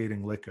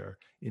intoxicating liquor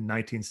in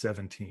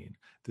 1917.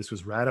 This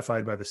was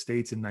ratified by the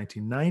states in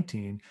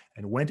 1919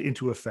 and went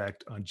into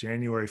effect on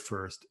January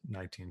 1st,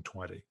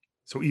 1920.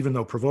 So even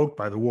though provoked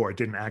by the war, it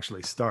didn't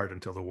actually start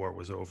until the war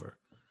was over.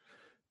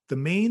 The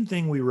main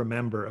thing we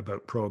remember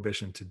about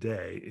Prohibition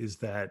today is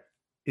that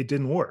it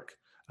didn't work.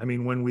 I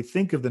mean, when we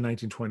think of the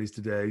 1920s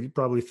today, you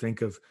probably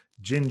think of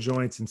gin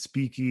joints and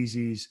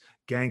speakeasies,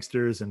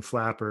 gangsters and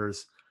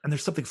flappers, and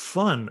there's something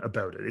fun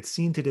about it. It's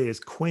seen today as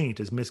quaint,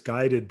 as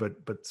misguided,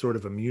 but sort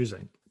of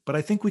amusing. But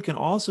I think we can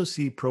also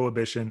see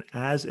Prohibition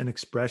as an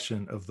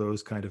expression of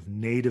those kind of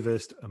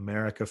nativist,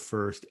 America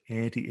first,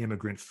 anti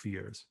immigrant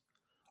fears.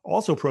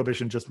 Also,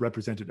 Prohibition just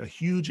represented a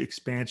huge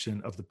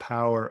expansion of the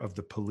power of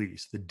the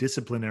police, the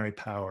disciplinary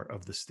power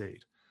of the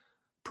state.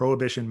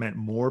 Prohibition meant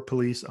more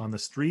police on the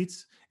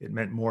streets. It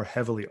meant more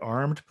heavily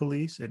armed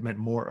police. It meant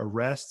more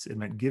arrests. It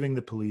meant giving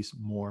the police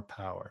more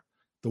power.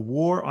 The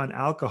war on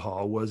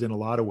alcohol was, in a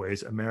lot of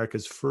ways,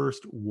 America's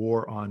first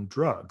war on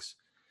drugs.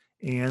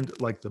 And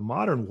like the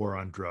modern war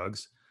on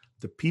drugs,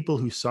 the people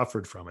who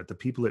suffered from it, the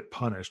people it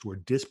punished, were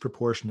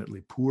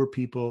disproportionately poor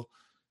people,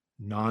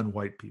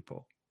 non-white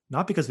people.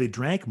 Not because they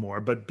drank more,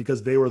 but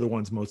because they were the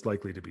ones most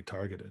likely to be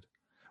targeted.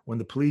 When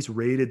the police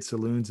raided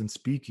saloons and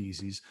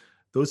speakeasies,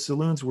 those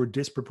saloons were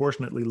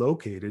disproportionately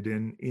located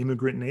in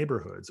immigrant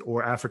neighborhoods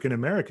or African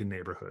American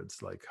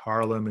neighborhoods like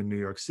Harlem in New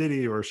York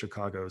City or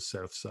Chicago's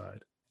South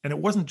Side. And it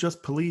wasn't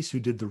just police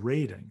who did the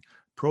raiding.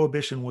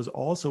 Prohibition was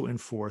also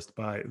enforced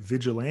by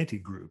vigilante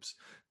groups.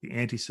 The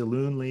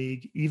Anti-Saloon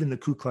League, even the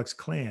Ku Klux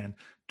Klan,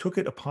 took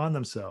it upon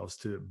themselves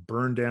to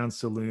burn down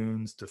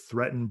saloons, to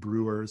threaten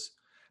brewers.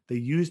 They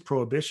used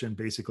Prohibition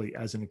basically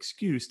as an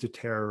excuse to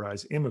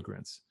terrorize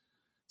immigrants.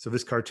 So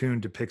this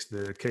cartoon depicts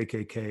the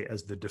KKK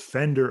as the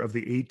defender of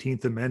the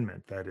 18th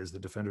Amendment, that is, the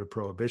defender of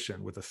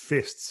Prohibition, with a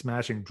fist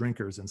smashing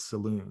drinkers in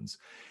saloons.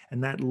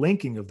 And that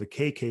linking of the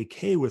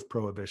KKK with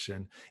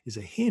Prohibition is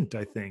a hint,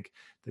 I think,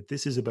 that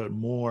this is about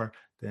more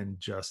than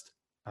just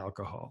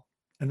alcohol.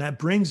 And that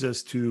brings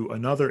us to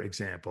another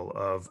example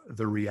of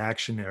the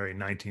reactionary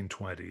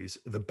 1920s,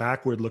 the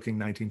backward-looking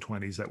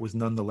 1920s that was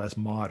nonetheless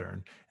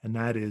modern, and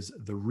that is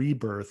the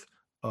rebirth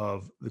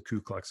of the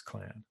Ku Klux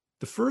Klan.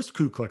 The first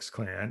Ku Klux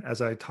Klan,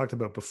 as I talked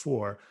about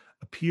before,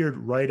 appeared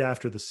right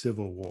after the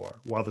Civil War,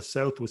 while the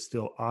South was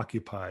still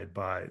occupied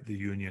by the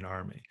Union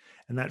Army.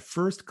 And that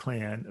first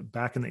Klan,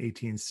 back in the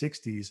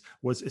 1860s,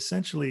 was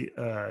essentially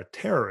a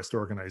terrorist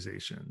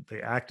organization.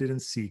 They acted in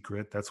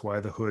secret. That's why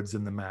the hoods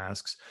and the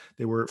masks.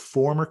 They were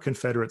former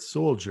Confederate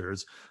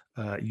soldiers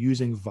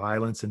using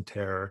violence and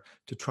terror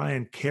to try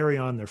and carry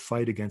on their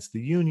fight against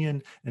the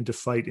Union and to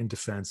fight in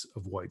defense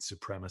of white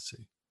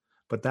supremacy.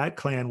 But that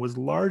Klan was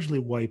largely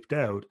wiped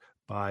out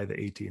by the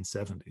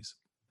 1870s.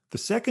 The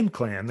second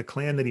Klan, the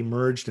Klan that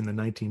emerged in the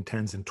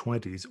 1910s and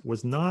 20s,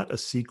 was not a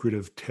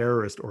secretive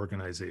terrorist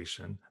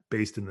organization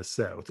based in the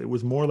South. It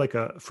was more like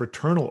a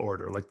fraternal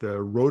order, like the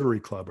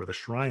Rotary Club or the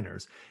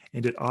Shriners,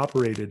 and it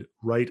operated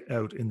right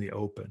out in the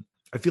open.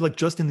 I feel like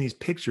just in these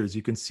pictures,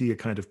 you can see a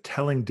kind of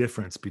telling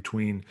difference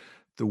between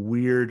the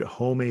weird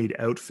homemade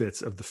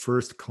outfits of the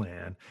first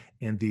Klan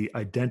and the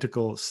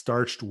identical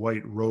starched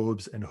white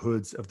robes and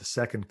hoods of the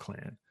second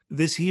Klan.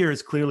 This here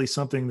is clearly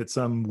something that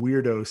some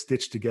weirdo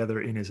stitched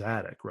together in his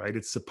attic, right?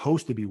 It's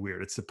supposed to be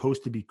weird. It's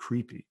supposed to be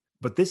creepy.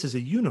 But this is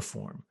a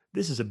uniform.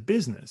 This is a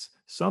business.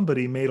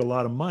 Somebody made a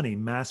lot of money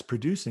mass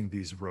producing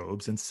these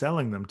robes and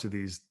selling them to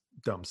these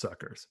dumb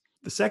suckers.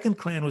 The second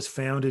Klan was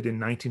founded in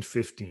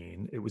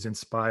 1915. It was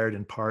inspired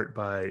in part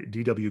by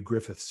D.W.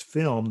 Griffith's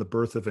film, The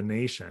Birth of a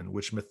Nation,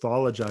 which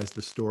mythologized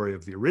the story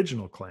of the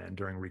original Klan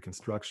during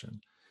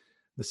Reconstruction.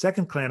 The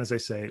second Klan, as I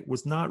say,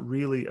 was not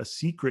really a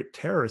secret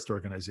terrorist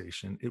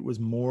organization. It was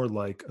more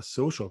like a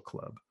social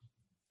club.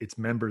 Its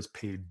members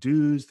paid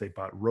dues, they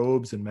bought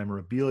robes and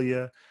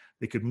memorabilia.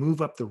 They could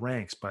move up the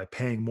ranks by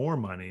paying more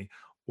money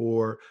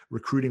or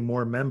recruiting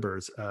more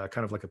members,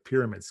 kind of like a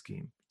pyramid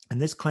scheme.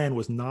 And this Klan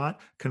was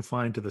not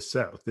confined to the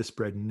South. This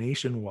spread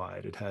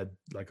nationwide. It had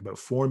like about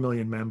 4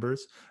 million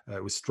members.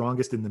 It was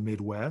strongest in the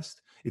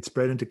Midwest. It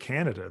spread into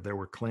Canada. There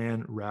were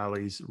Klan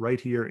rallies right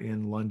here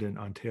in London,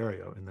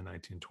 Ontario in the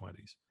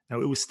 1920s.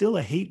 Now, it was still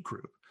a hate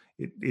group.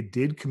 It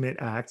did commit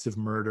acts of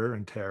murder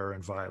and terror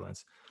and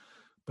violence,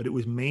 but it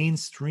was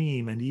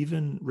mainstream and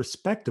even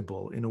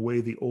respectable in a way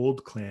the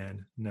old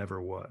Klan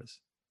never was.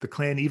 The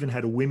Klan even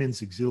had a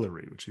women's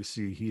auxiliary, which you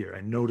see here,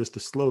 and notice the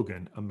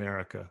slogan,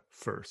 America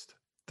First.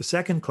 The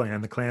second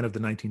Klan, the Klan of the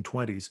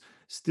 1920s,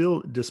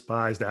 still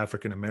despised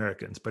African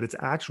Americans, but its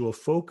actual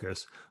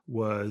focus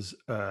was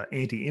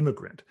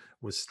anti-immigrant,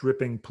 was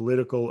stripping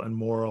political and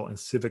moral and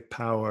civic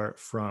power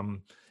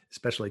from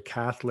especially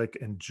Catholic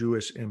and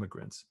Jewish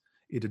immigrants.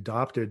 It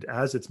adopted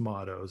as its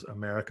mottos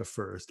America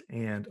First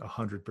and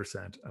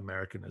 100%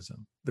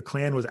 Americanism. The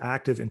Klan was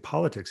active in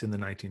politics in the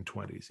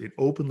 1920s. It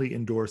openly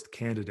endorsed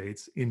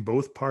candidates in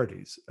both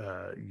parties,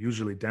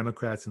 usually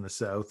Democrats in the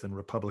South and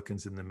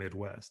Republicans in the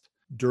Midwest.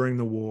 During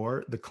the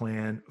war, the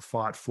Klan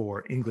fought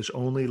for English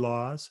only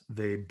laws.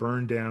 They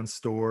burned down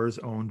stores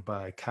owned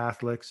by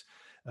Catholics.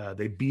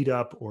 They beat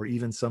up or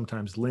even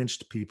sometimes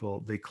lynched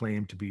people they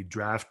claimed to be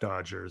draft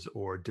dodgers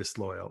or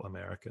disloyal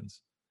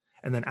Americans.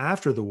 And then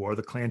after the war,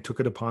 the Klan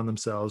took it upon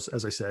themselves,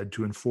 as I said,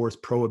 to enforce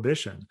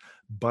prohibition,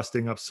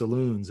 busting up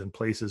saloons and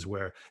places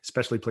where,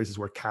 especially places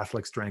where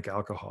Catholics drank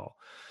alcohol.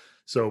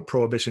 So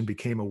prohibition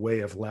became a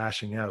way of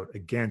lashing out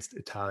against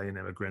Italian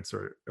immigrants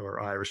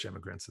or Irish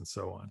immigrants and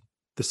so on.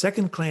 The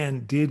Second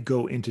Klan did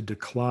go into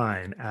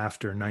decline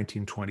after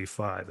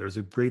 1925. There was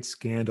a great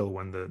scandal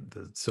when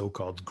the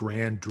so-called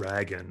Grand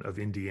Dragon of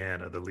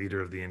Indiana, the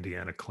leader of the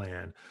Indiana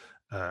Klan,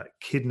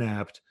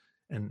 kidnapped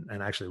and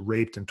actually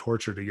raped and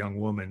tortured a young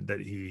woman that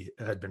he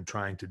had been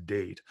trying to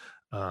date.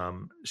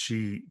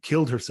 She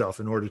killed herself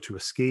in order to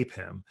escape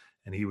him,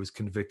 and he was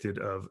convicted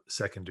of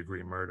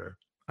second-degree murder.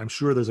 I'm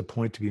sure there's a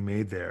point to be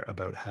made there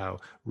about how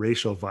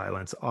racial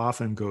violence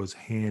often goes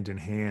hand in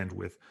hand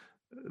with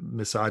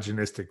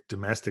misogynistic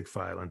domestic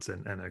violence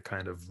and a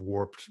kind of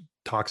warped,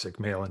 toxic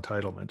male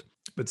entitlement.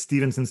 But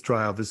Stevenson's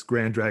trial, this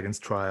Grand Dragon's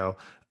trial,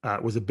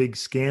 was a big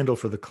scandal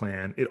for the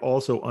Klan. It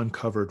also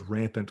uncovered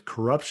rampant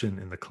corruption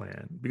in the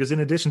Klan because, in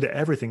addition to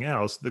everything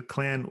else, the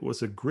Klan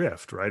was a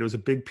grift, right? It was a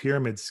big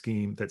pyramid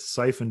scheme that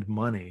siphoned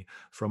money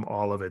from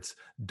all of its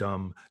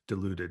dumb,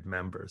 deluded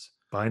members.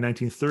 By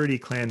 1930,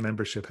 Klan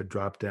membership had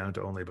dropped down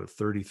to only about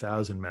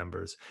 30,000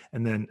 members,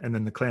 and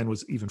then the Klan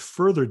was even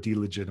further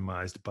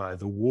delegitimized by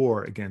the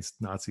war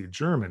against Nazi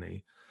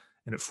Germany,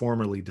 and it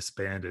formally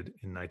disbanded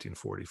in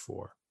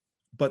 1944.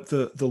 But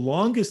the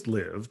longest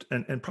lived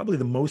and probably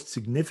the most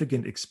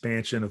significant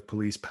expansion of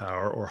police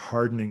power or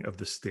hardening of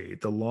the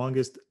state, the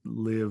longest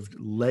lived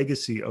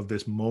legacy of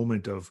this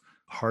moment of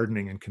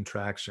hardening and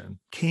contraction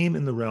came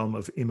in the realm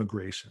of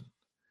immigration.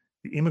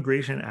 The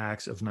Immigration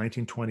Acts of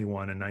 1921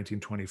 and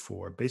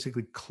 1924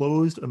 basically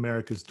closed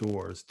America's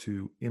doors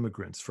to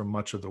immigrants from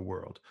much of the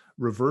world,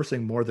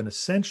 reversing more than a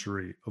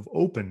century of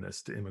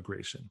openness to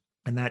immigration.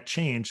 And that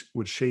change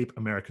would shape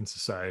American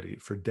society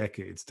for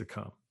decades to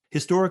come.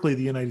 Historically,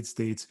 the United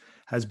States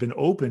has been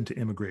open to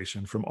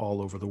immigration from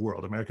all over the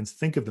world. Americans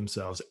think of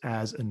themselves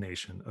as a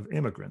nation of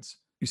immigrants.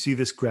 You see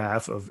this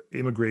graph of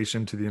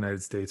immigration to the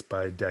United States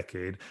by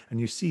decade, and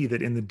you see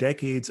that in the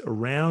decades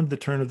around the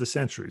turn of the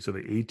century, so the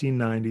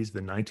 1890s,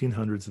 the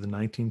 1900s, the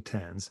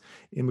 1910s,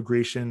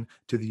 immigration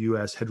to the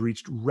US had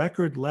reached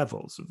record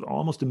levels of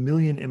almost 1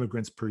 million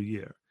immigrants per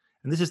year.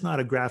 And this is not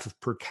a graph of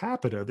per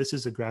capita, this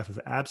is a graph of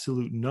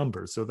absolute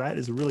numbers. So that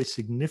is really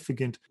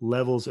significant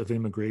levels of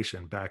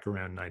immigration back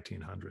around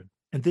 1900.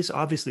 And this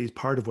obviously is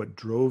part of what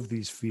drove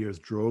these fears,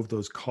 drove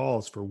those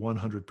calls for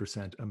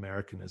 100%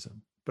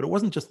 Americanism. But it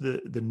wasn't just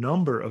the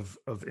number of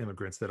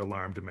immigrants that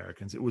alarmed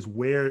Americans, it was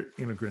where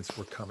immigrants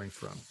were coming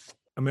from.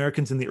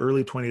 Americans in the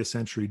early 20th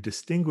century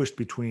distinguished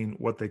between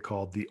what they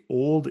called the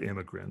old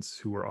immigrants,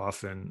 who were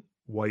often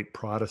white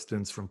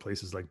Protestants from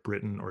places like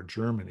Britain or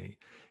Germany,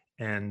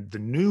 and the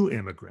new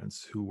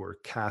immigrants who were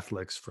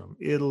Catholics from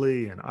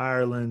Italy and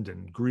Ireland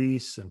and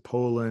Greece and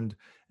Poland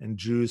and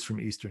Jews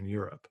from Eastern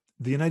Europe.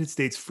 The United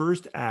States'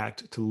 first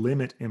act to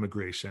limit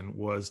immigration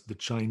was the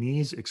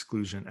Chinese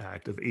Exclusion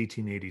Act of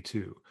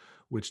 1882,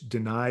 which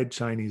denied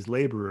Chinese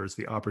laborers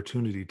the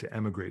opportunity to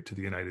emigrate to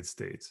the United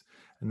States.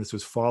 And this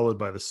was followed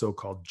by the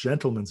so-called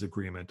Gentlemen's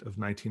Agreement of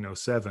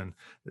 1907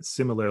 that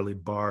similarly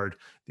barred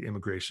the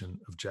immigration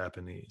of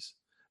Japanese.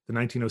 The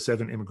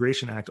 1907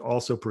 Immigration Act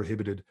also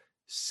prohibited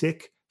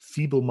sick,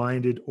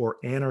 feeble-minded, or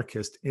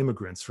anarchist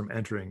immigrants from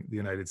entering the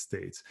United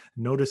States.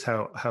 Notice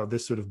how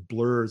this sort of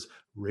blurs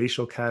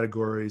racial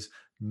categories,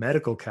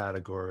 medical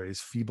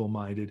categories,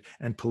 feeble-minded,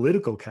 and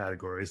political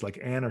categories like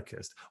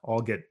anarchist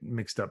all get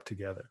mixed up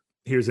together.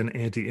 Here's an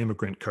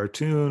anti-immigrant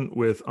cartoon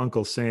with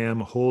Uncle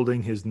Sam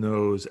holding his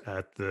nose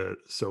at the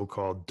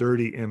so-called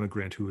dirty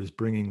immigrant who is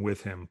bringing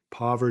with him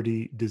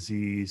poverty,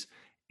 disease,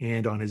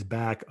 and on his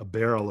back, a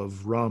barrel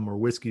of rum or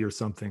whiskey or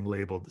something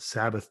labeled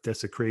Sabbath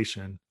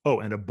desecration. Oh,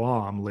 and a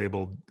bomb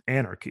labeled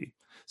anarchy.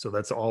 So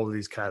that's all of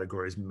these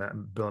categories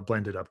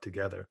blended up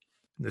together.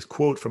 And this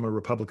quote from a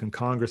Republican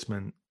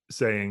congressman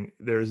saying,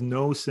 there is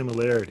no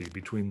similarity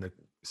between the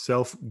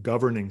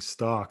self-governing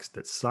stocks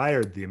that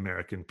sired the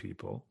American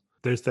people.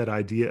 There's that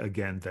idea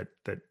again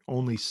that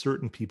only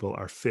certain people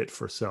are fit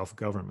for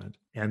self-government,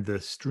 and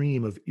the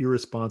stream of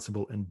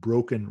irresponsible and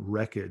broken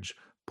wreckage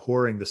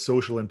pouring the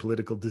social and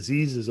political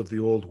diseases of the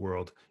old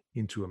world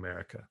into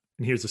America.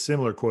 And here's a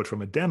similar quote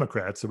from a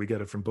Democrat, so we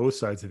get it from both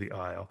sides of the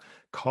aisle,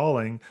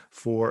 calling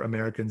for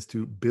Americans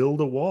to build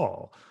a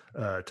wall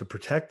to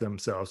protect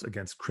themselves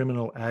against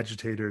criminal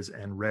agitators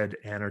and red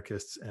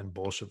anarchists and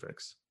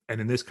Bolsheviks.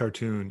 And in this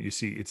cartoon, you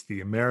see it's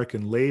the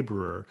American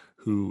laborer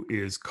who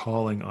is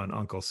calling on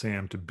Uncle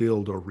Sam to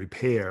build or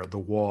repair the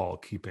wall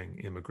keeping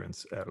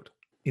immigrants out.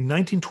 In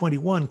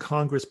 1921,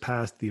 Congress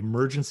passed the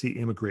Emergency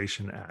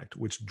Immigration Act,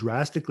 which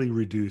drastically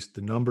reduced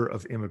the number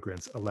of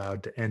immigrants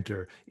allowed to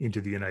enter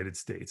into the United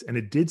States, and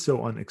it did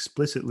so on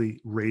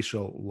explicitly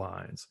racial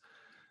lines.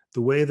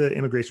 The way the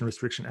Immigration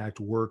Restriction Act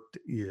worked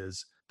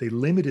is they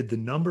limited the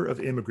number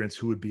of immigrants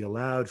who would be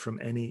allowed from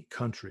any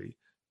country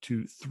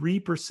to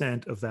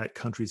 3% of that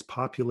country's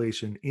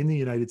population in the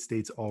United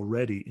States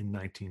already in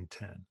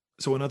 1910.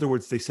 So, in other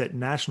words, they set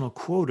national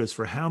quotas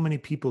for how many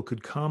people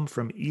could come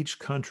from each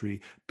country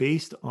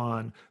based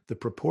on the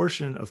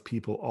proportion of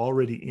people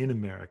already in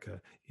America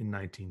in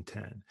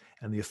 1910.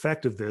 And the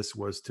effect of this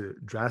was to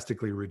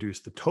drastically reduce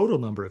the total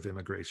number of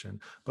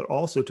immigration, but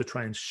also to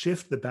try and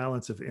shift the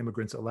balance of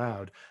immigrants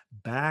allowed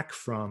back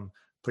from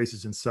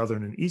places in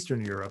Southern and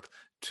Eastern Europe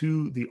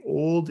to the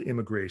old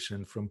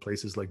immigration from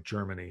places like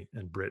Germany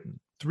and Britain.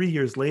 3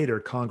 years later,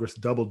 Congress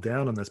doubled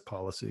down on this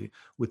policy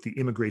with the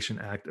Immigration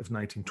Act of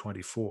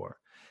 1924.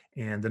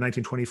 And the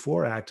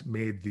 1924 Act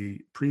made the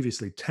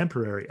previously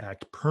temporary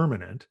act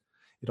permanent.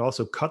 It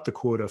also cut the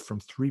quota from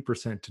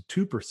 3%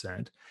 to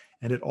 2%.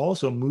 And it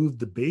also moved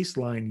the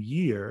baseline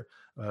year,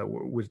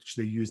 which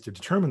they used to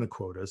determine the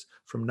quotas,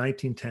 from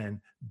 1910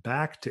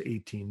 back to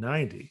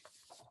 1890,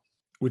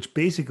 which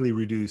basically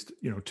reduced,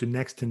 to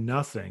next to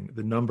nothing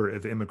the number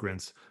of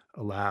immigrants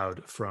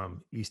allowed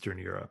from Eastern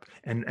Europe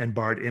and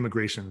barred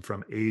immigration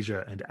from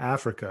Asia and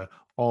Africa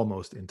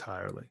almost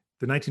entirely.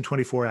 The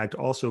 1924 Act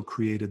also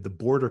created the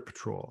Border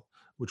Patrol,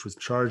 which was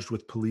charged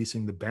with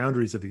policing the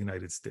boundaries of the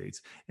United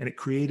States, and it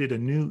created a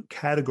new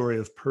category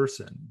of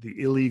person, the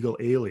illegal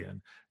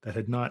alien, that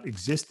had not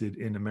existed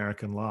in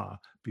American law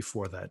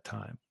before that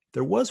time.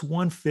 There was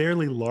one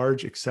fairly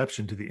large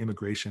exception to the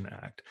Immigration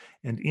Act,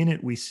 and in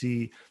it we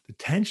see the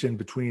tension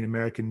between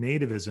American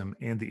nativism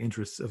and the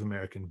interests of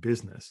American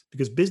business.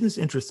 Because business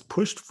interests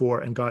pushed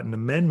for and got an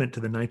amendment to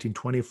the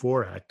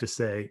 1924 Act to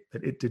say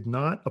that it did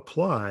not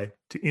apply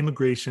to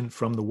immigration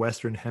from the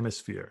Western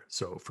Hemisphere,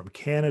 so from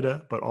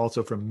Canada, but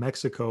also from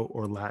Mexico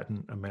or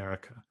Latin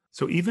America.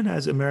 So even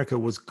as America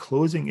was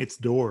closing its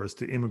doors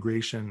to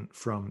immigration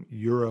from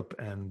Europe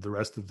and the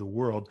rest of the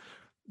world,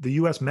 the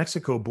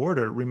US-Mexico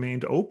border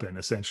remained open,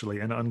 essentially,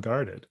 and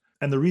unguarded.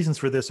 And the reasons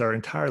for this are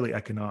entirely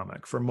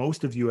economic. For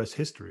most of US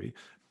history,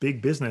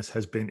 big business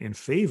has been in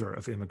favor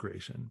of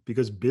immigration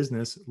because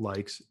business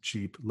likes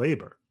cheap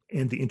labor.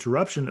 And the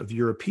interruption of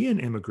European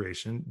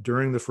immigration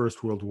during the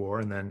First World War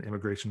and then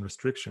immigration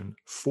restriction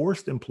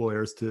forced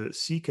employers to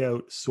seek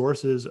out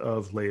sources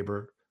of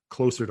labor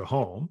closer to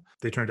home.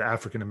 They turned to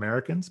African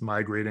Americans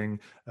migrating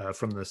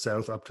from the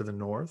South up to the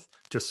North.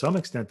 To some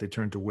extent, they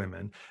turned to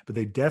women, but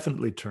they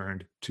definitely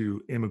turned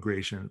to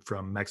immigration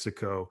from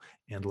Mexico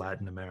and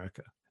Latin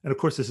America. And of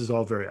course, this is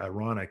all very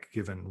ironic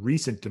given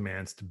recent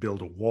demands to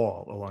build a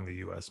wall along the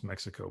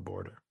US-Mexico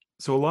border.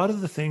 So a lot of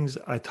the things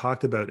I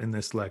talked about in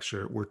this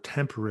lecture were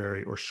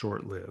temporary or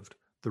short-lived.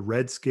 The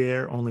Red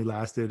Scare only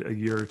lasted a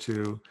year or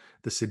two.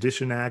 The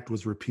Sedition Act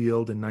was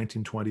repealed in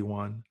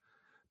 1921.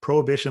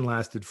 Prohibition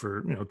lasted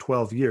for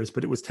 12 years,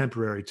 but it was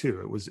temporary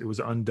too. It was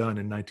undone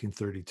in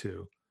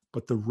 1932.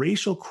 But the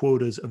racial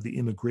quotas of the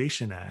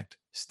Immigration Act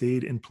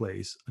stayed in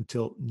place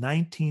until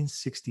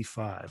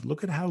 1965.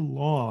 Look at how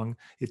long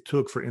it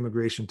took for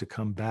immigration to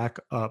come back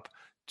up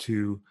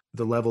to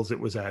the levels it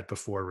was at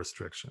before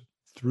restriction.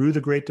 Through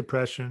the Great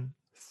Depression,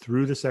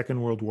 through the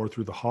Second World War,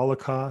 through the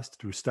Holocaust,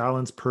 through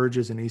Stalin's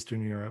purges in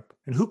Eastern Europe.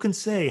 And who can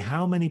say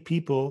how many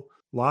people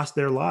lost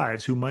their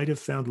lives who might have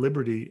found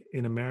liberty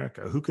in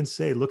America? Who can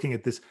say, looking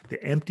at this,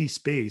 the empty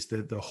space,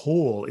 the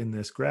hole in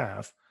this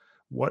graph,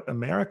 what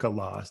America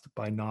lost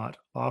by not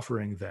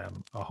offering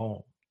them a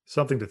home?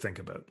 Something to think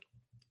about.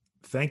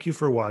 Thank you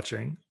for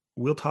watching.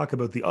 We'll talk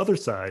about the other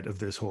side of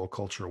this whole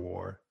culture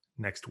war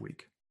next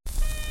week.